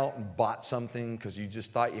ran out and bought something because you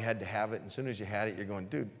just thought you had to have it, and as soon as you had it, you're going,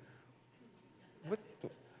 dude,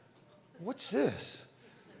 what's this?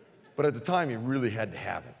 But at the time, you really had to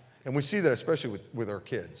have it. And we see that especially with our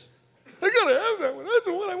kids. I gotta have that one. That's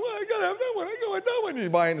the one I want. I gotta have that one. I want that one. And you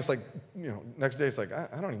buy it, and it's like, next day it's like,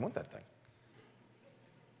 I don't even want that thing.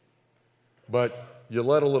 But you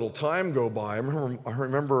let a little time go by. I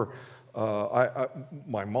remember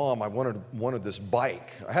my mom, I wanted this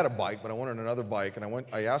bike. I had a bike, but I wanted another bike. And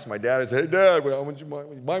I asked my dad, I said, hey, Dad, why don't you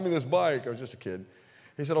buy me this bike? I was just a kid.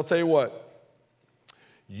 He said, I'll tell you what.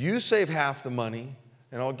 You save half the money,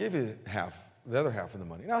 and I'll give you the other half of the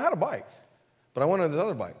money. Now, I had a bike, but I wanted this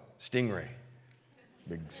other bike, Stingray.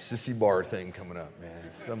 Big sissy bar thing coming up, man.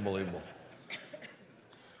 It's unbelievable.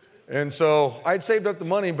 And so I'd saved up the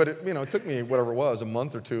money, but it took me whatever it was, a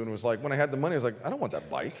month or two, and it was like, when I had the money, I was like, I don't want that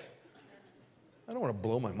bike. I don't want to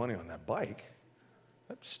blow my money on that bike.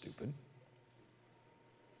 That's stupid.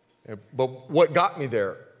 But what got me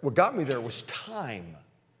there was time.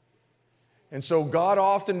 And so God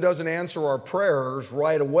often doesn't answer our prayers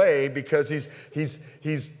right away because he's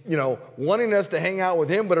wanting us to hang out with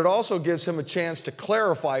him, but it also gives him a chance to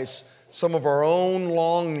clarify some of our own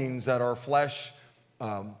longings that our flesh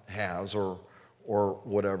has or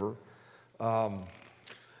whatever.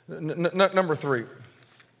 Number 3,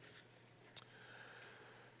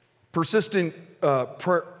 persistent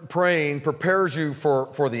praying prepares you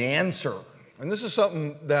for the answer. And this is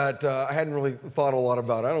something that I hadn't really thought a lot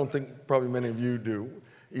about. I don't think probably many of you do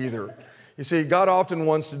either. You see, God often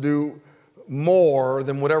wants to do more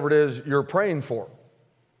than whatever it is you're praying for.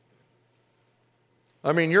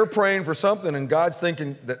 I mean, you're praying for something and God's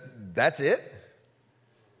thinking, that's it?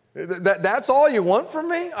 That's all you want from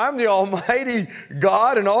me? I'm the Almighty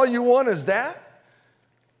God and all you want is that?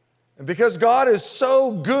 And because God is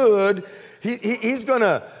so good, He's going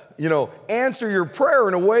to, answer your prayer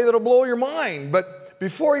in a way that'll blow your mind. But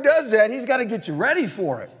before He does that, He's got to get you ready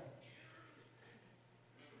for it.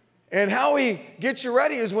 And how He gets you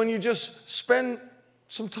ready is when you just spend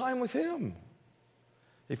some time with Him.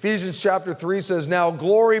 Ephesians chapter 3 says, now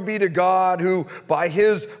glory be to God who by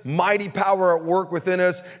His mighty power at work within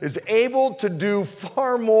us is able to do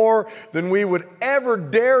far more than we would ever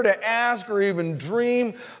dare to ask or even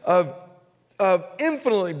dream of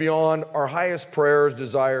infinitely beyond our highest prayers,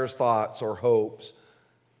 desires, thoughts, or hopes.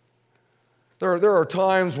 There are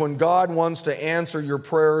times when God wants to answer your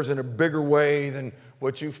prayers in a bigger way than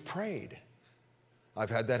what you've prayed.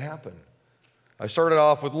 I've had that happen. I started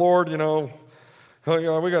off with, Lord, we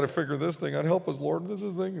got to figure this thing out. Help us, Lord, this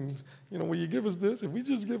thing. And, will you give us this? If we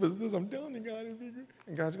just give us this, I'm telling you, God.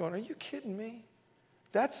 And God's going, are you kidding me?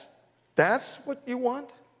 That's what you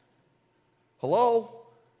want? Hello?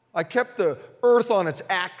 I kept the earth on its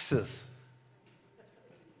axis.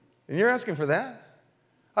 And you're asking for that?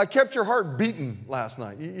 I kept your heart beating last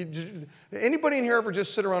night. Anybody in here ever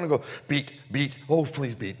just sit around and go, beat, beat, oh,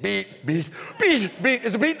 please beat, beat, beat, beat, beat.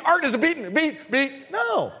 Is it beating? Art, is it beating? Beat, beat.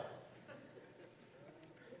 No.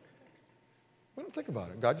 We don't think about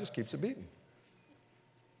it. God just keeps it beating.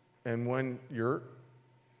 And when your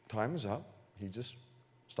time is up, He just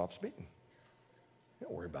stops beating. You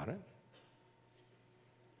don't worry about it.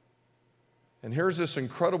 And here's this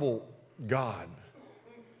incredible God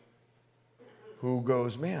who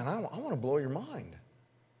goes, man, I want to blow your mind.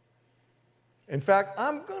 In fact,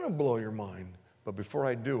 I'm going to blow your mind. But before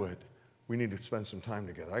I do it, we need to spend some time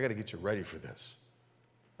together. I got to get you ready for this.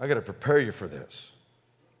 I got to prepare you for this.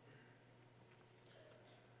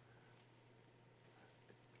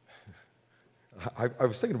 I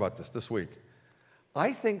was thinking about this week.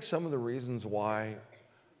 I think some of the reasons why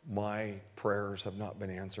my prayers have not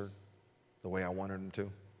been answered the way I wanted them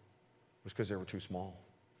to was because they were too small.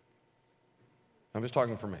 I'm just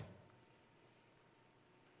talking for me.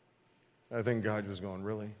 I think God was going,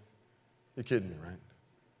 really? You're kidding me,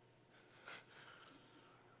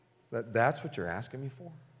 right? That's what you're asking me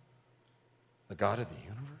for? The God of the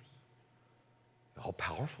universe? all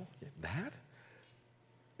powerful? That?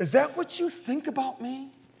 Is that what you think about me?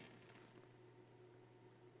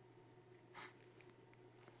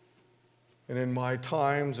 And in my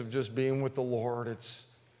times of just being with the Lord, it's,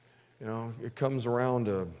 it comes around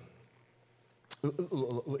to,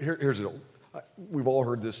 here's it. We've all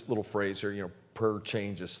heard this little phrase here, prayer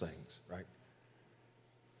changes things, right?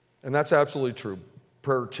 And that's absolutely true.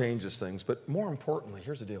 Prayer changes things. But more importantly,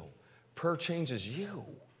 here's the deal. Prayer changes you.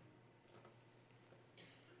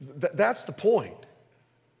 That's the point.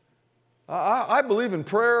 I believe in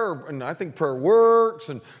prayer, and I think prayer works,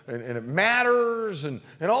 and it matters, and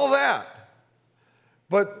all that.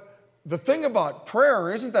 But the thing about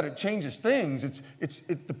prayer isn't that it changes things.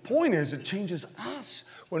 The point is it changes us.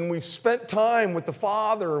 When we've spent time with the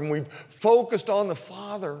Father and we've focused on the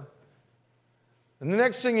Father. And the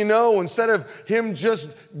next thing you know, instead of Him just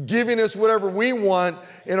giving us whatever we want,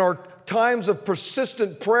 in our times of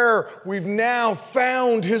persistent prayer, we've now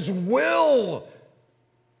found His will.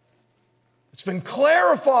 It's been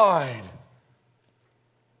clarified.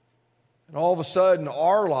 And all of a sudden,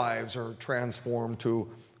 our lives are transformed to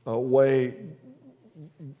a way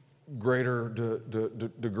greater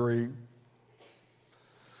degree.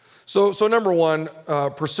 So number one,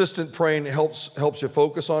 persistent praying helps you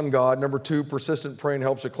focus on God. Number two, persistent praying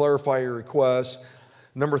helps you clarify your requests.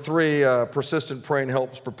 Number three, persistent praying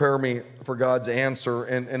helps prepare me for God's answer.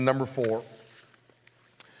 And number four,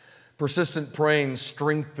 persistent praying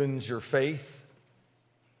strengthens your faith.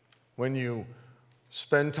 When you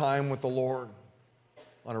spend time with the Lord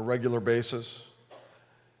on a regular basis.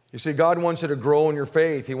 You see, God wants you to grow in your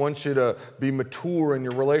faith. He wants you to be mature in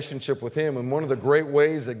your relationship with Him. And one of the great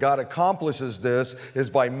ways that God accomplishes this is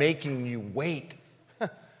by making you wait.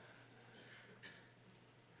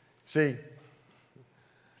 See,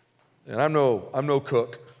 and I'm no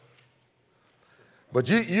cook, but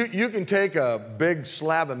you can take a big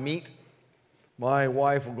slab of meat. My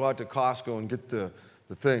wife will go out to Costco and get the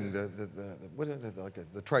thing, what is it, like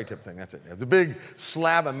the tri-tip thing, that's it. The big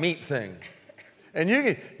slab of meat thing. And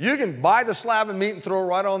you can buy the slab of meat and throw it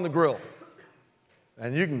right on the grill.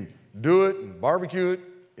 And you can do it and barbecue it,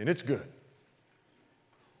 and it's good.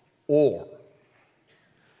 Or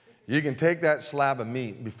you can take that slab of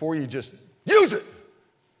meat, before you just use it,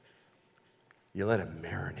 you let it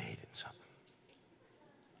marinate in something.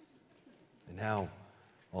 And now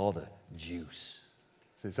all the juice.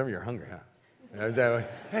 See, some of you are hungry, huh?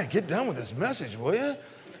 Hey, get done with this message, will you?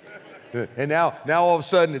 And now all of a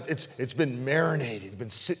sudden, it's been marinated. It's been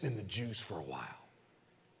sitting in the juice for a while.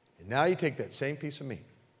 And now you take that same piece of meat,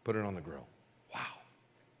 put it on the grill. Wow,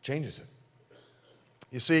 changes it.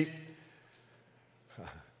 You see,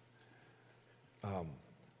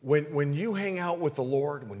 when you hang out with the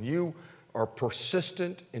Lord, when you are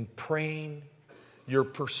persistent in praying, you're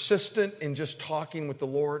persistent in just talking with the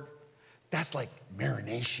Lord, that's like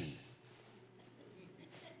marination.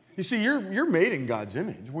 You see, you're made in God's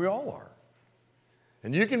image. We all are.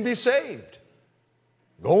 And you can be saved,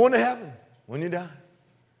 going to heaven when you die.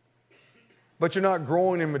 But you're not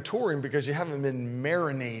growing and maturing because you haven't been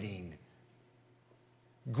marinating.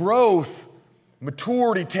 Growth,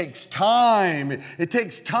 maturity takes time. It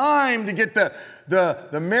takes time to get the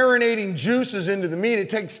marinating juices into the meat. It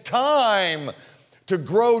takes time to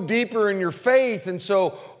grow deeper in your faith. And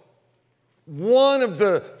so one of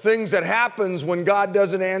the things that happens when God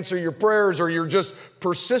doesn't answer your prayers or you're just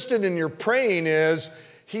persistent in your praying is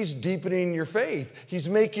He's deepening your faith. He's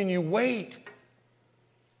making you wait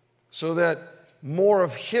so that more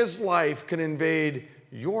of His life can invade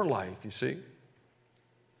your life, you see.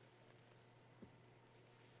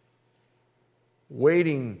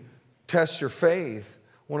 Waiting tests your faith.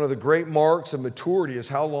 One of the great marks of maturity is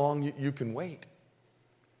how long you can wait.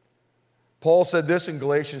 Paul said this in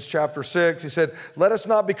Galatians chapter 6. He said, let us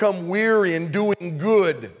not become weary in doing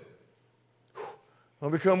good. Don't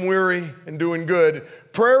become weary in doing good.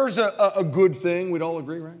 Prayer's a good thing. We'd all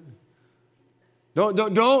agree, right?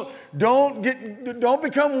 Don't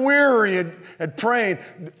become weary at praying.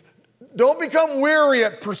 Don't become weary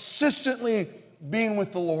at persistently being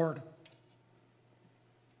with the Lord.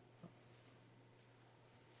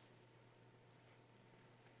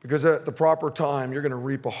 Because at the proper time, you're going to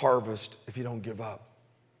reap a harvest if you don't give up.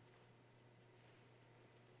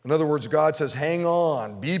 In other words, God says, hang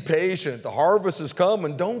on, be patient. The harvest is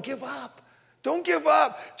coming. Don't give up. Don't give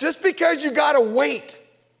up. Just because you got to wait,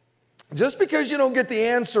 just because you don't get the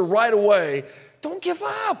answer right away, don't give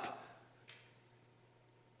up.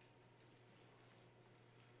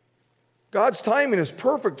 God's timing is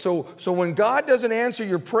perfect. So when God doesn't answer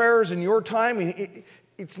your prayers in your timing,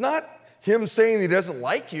 it's not Him saying He doesn't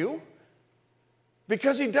like you.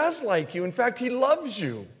 because he does like you. In fact, he loves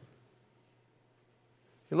you.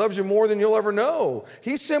 He loves you more than you'll ever know.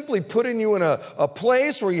 He's simply putting you in a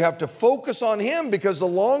place where you have to focus on him, because the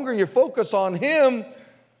longer you focus on him,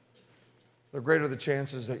 the greater the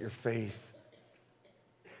chances that your faith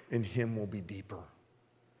in him will be deeper.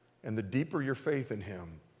 And the deeper your faith in him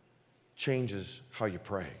changes how you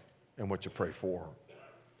pray and what you pray for.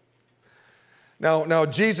 Now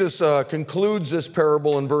Jesus concludes this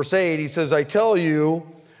parable in verse 8. He says, I tell you,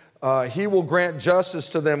 he will grant justice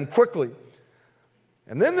to them quickly.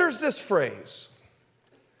 And then there's this phrase,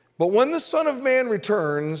 but when the Son of Man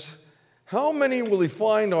returns, how many will he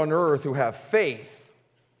find on earth who have faith?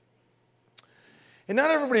 And not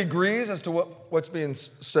everybody agrees as to what's being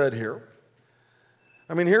said here.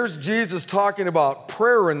 I mean, here's Jesus talking about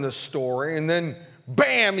prayer in this story, and then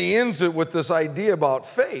bam, he ends it with this idea about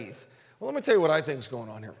faith. Well, let me tell you what I think is going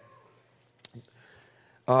on here.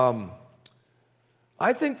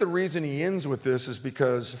 I think the reason he ends with this is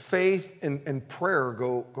because faith and prayer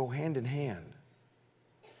go hand in hand.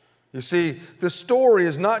 You see, the story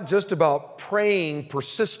is not just about praying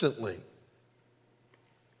persistently.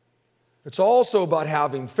 It's also about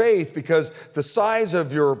having faith, because the size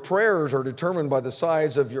of your prayers are determined by the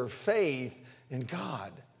size of your faith in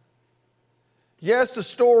God. Yes, the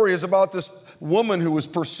story is about this woman who was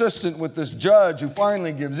persistent with this judge who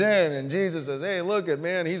finally gives in, and Jesus says, hey, look at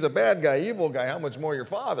man, he's a bad guy, evil guy, how much more your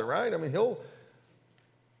father, right? I mean,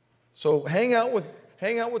 so hang out with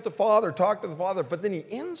the Father, talk to the Father, but then he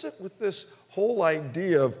ends it with this whole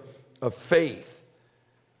idea of faith.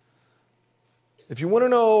 If you want to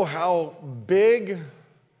know how big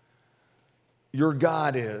your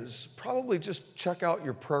God is, probably just check out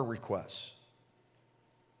your prayer requests.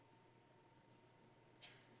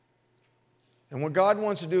 And what God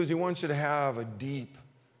wants to do is he wants you to have a deep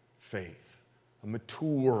faith, a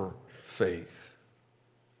mature faith.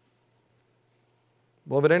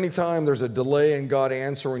 Well, if at any time there's a delay in God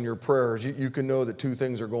answering your prayers, you can know that two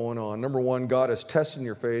things are going on. Number one, God is testing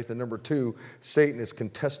your faith, and number two, Satan is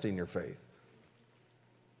contesting your faith.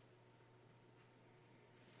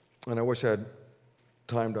 And I wish I had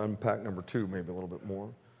time to unpack number two maybe a little bit more.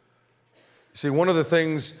 See, one of the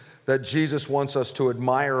things that Jesus wants us to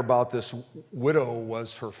admire about this widow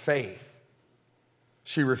was her faith.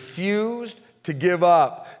 She refused to give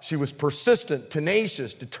up. She was persistent,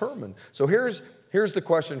 tenacious, determined. So here's the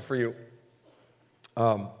question for you.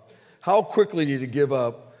 How quickly do you give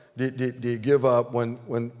up? Do you give up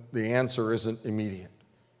when the answer isn't immediate?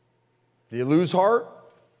 Do you lose heart?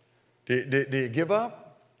 Do you give up?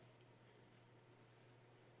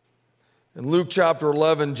 In Luke chapter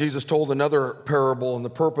 11, Jesus told another parable, and the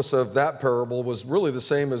purpose of that parable was really the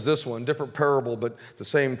same as this one. Different parable, but the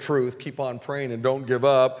same truth. Keep on praying and don't give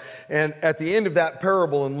up. And at the end of that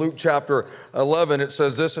parable in Luke chapter 11, it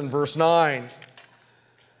says this in verse 9.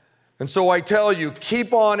 And so I tell you,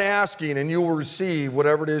 keep on asking and you will receive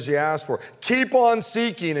whatever it is you ask for. Keep on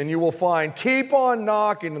seeking and you will find. Keep on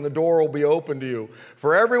knocking and the door will be open to you.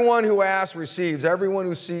 For everyone who asks receives, everyone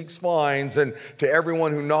who seeks finds, and to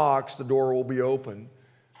everyone who knocks the door will be open.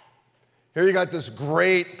 Here you got this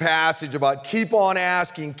great passage about keep on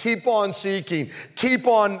asking, keep on seeking, keep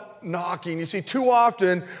on knocking. You see, too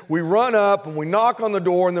often we run up and we knock on the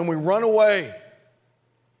door and then we run away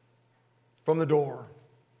from the door.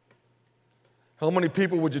 How many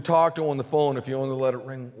people would you talk to on the phone if you only let it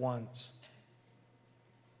ring once?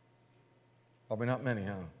 Probably not many,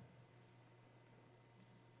 huh?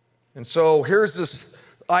 And so here's this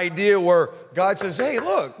idea where God says, hey,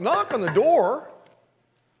 look, knock on the door.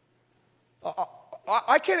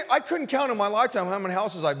 I couldn't count in my lifetime how many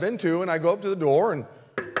houses I've been to, and I go up to the door and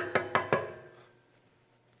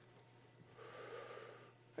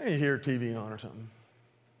you hear TV on or something.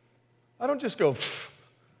 I don't just go,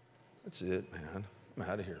 that's it, man. I'm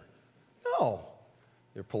out of here. No.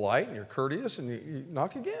 You're polite and you're courteous and you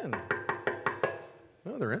knock again.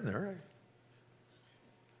 No, they're in there.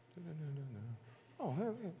 Oh,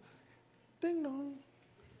 ding dong.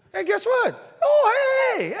 Hey, guess what?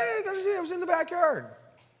 Oh, hey, I was in the backyard.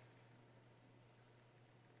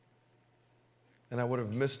 And I would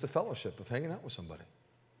have missed the fellowship of hanging out with somebody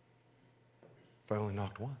if I only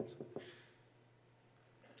knocked once.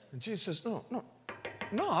 And Jesus says, no,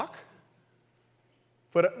 knock.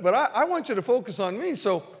 But I want you to focus on me,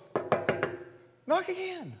 so knock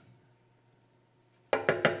again.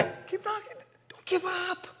 Keep knocking. Don't give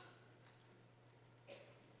up.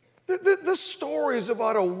 This story is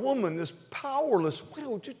about a woman, this powerless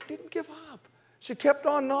widow, just didn't give up. She kept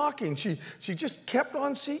on knocking. She just kept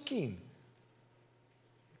on seeking.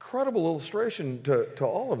 Incredible illustration to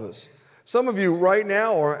all of us. Some of you right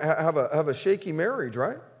now have a shaky marriage,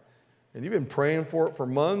 right? And you've been praying for it for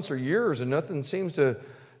months or years, and nothing seems to,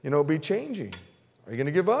 be changing. Are you going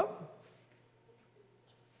to give up?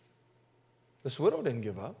 This widow didn't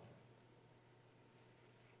give up.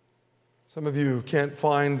 Some of you can't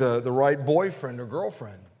find the right boyfriend or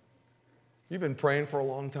girlfriend. You've been praying for a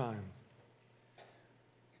long time.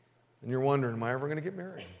 And you're wondering, am I ever going to get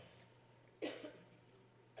married? You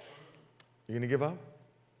going to give up?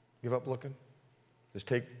 Give up looking? Just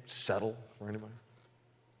settle for anybody?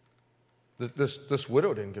 This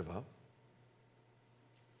widow didn't give up.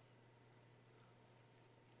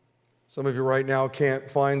 Some of you right now can't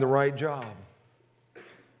find the right job.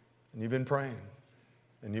 And you've been praying.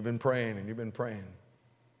 And you've been praying, and you've been praying.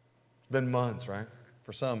 It's been months, right?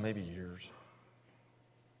 For some, maybe years.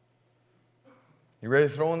 You ready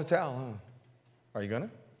to throw in the towel, huh? Are you going to?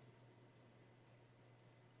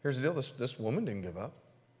 Here's the deal. This woman didn't give up.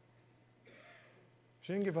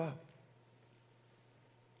 She didn't give up.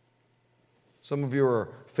 Some of you are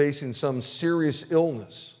facing some serious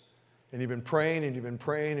illness, and you've been praying, and you've been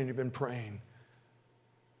praying, and you've been praying.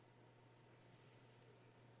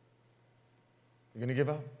 You going to give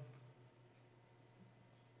up?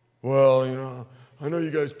 Well, I know you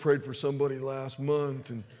guys prayed for somebody last month,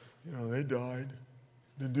 and, they died.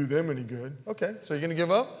 Didn't do them any good. Okay, so you're going to give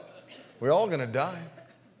up? We're all going to die.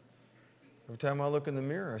 Every time I look in the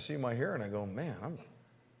mirror, I see my hair, and I go, man,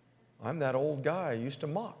 I'm that old guy I used to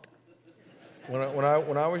mock when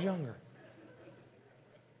I was younger.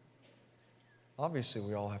 Obviously,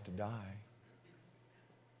 we all have to die.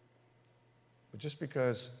 But just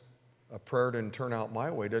because a prayer didn't turn out my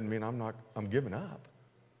way doesn't mean I'm giving up.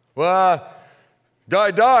 Well, guy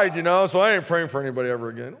died, so I ain't praying for anybody ever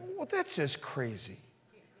again. Well, that's just crazy.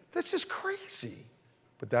 That's just crazy.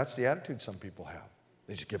 But that's the attitude some people have.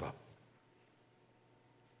 They just give up.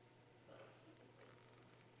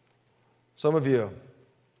 Some of you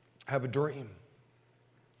have a dream.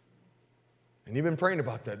 And you've been praying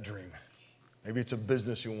about that dream. Maybe it's a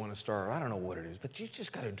business you want to start. I don't know what it is, but you've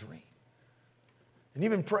just got a dream. And you've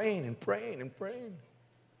been praying and praying and praying.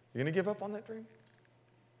 You going to give up on that dream?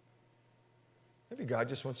 Maybe God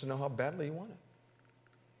just wants to know how badly you want it.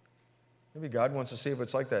 Maybe God wants to see if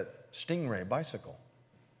it's like that Stingray bicycle.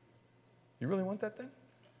 You really want that thing?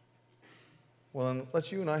 Well, then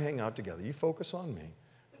let's you and I hang out together. You focus on me.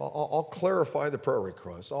 I'll clarify the prayer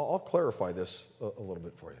request. I'll clarify this a little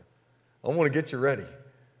bit for you. I want to get you ready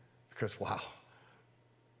because, wow,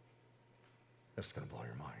 that's going to blow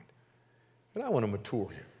your mind. And I want to mature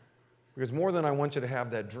you because more than I want you to have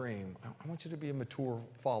that dream, I want you to be a mature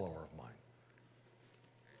follower of mine.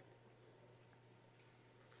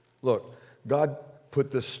 Look, God put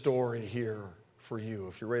this story here for you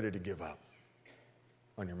if you're ready to give up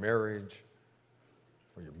on your marriage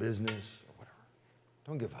or your business or whatever.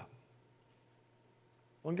 Don't give up.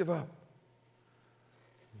 Don't give up.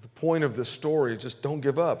 The point of this story is just don't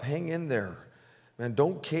give up. Hang in there. Man,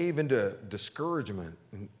 don't cave into discouragement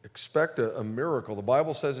and expect a miracle. The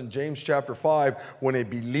Bible says in James chapter 5, when a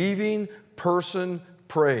believing person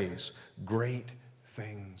prays, great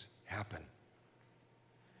things happen.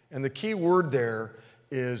 And the key word there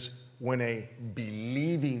is when a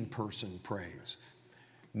believing person prays.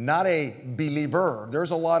 Not a believer.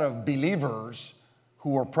 There's a lot of believers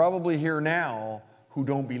who are probably here now who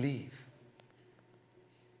don't believe.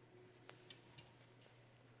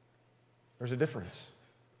 There's a difference.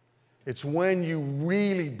 It's when you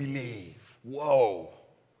really believe. Whoa.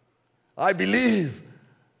 I believe.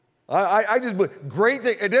 I just believe. Great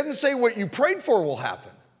thing. It doesn't say what you prayed for will happen.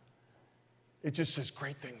 It just says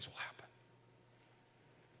great things will happen.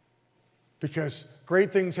 Because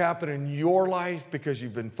great things happen in your life because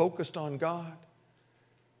you've been focused on God.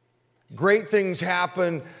 Great things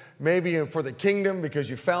happen maybe for the kingdom because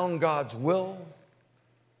you found God's will.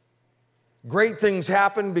 Great things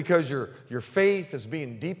happen because your faith is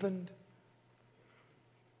being deepened.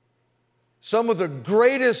 Some of the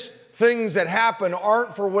greatest things that happen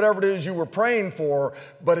aren't for whatever it is you were praying for,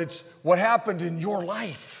 but it's what happened in your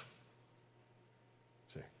life.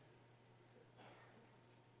 See?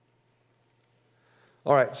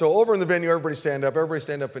 All right, so over in the venue, everybody stand up. Everybody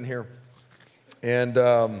stand up in here.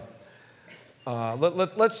 And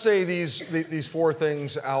let's say these four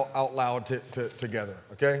things out loud together,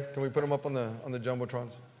 okay? Can we put them up on the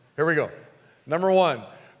jumbotrons? Here we go. Number one,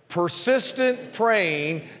 persistent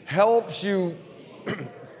praying helps you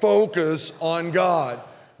focus on God.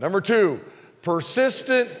 Number two,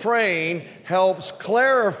 persistent praying helps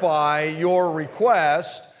clarify your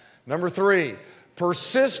request. Number three,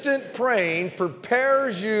 persistent praying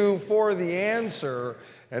prepares you for the answer.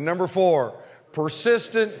 And number four,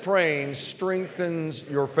 Persistent praying strengthens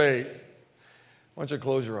your faith. Why don't you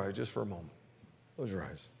close your eyes just for a moment? Close your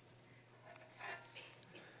eyes.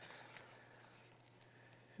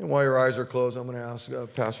 And while your eyes are closed, I'm going to ask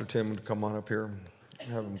Pastor Tim to come on up here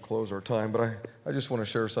and have him close our time. But I just want to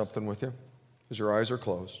share something with you as your eyes are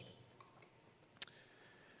closed.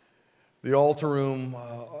 The altar room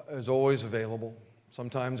is always available.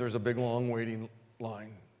 Sometimes there's a big, long waiting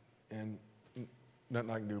line, and nothing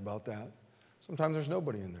I can do about that. Sometimes there's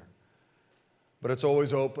nobody in there. But it's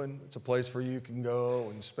always open. It's a place where you can go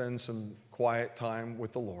and spend some quiet time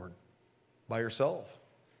with the Lord by yourself,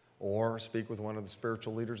 or speak with one of the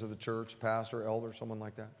spiritual leaders of the church, pastor, elder, someone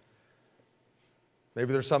like that.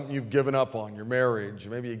 Maybe there's something you've given up on, your marriage.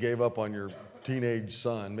 Maybe you gave up on your teenage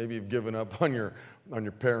son. Maybe you've given up on your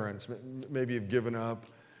parents. Maybe you've given up,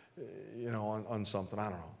 on something. I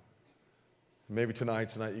don't know. Maybe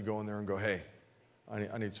tonight's the night you go in there and go, hey,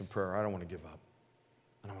 I need some prayer. I don't want to give up.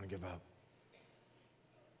 I don't want to give up.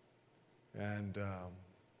 And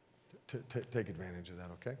take advantage of that,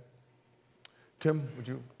 okay? Tim, would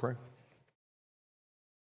you pray?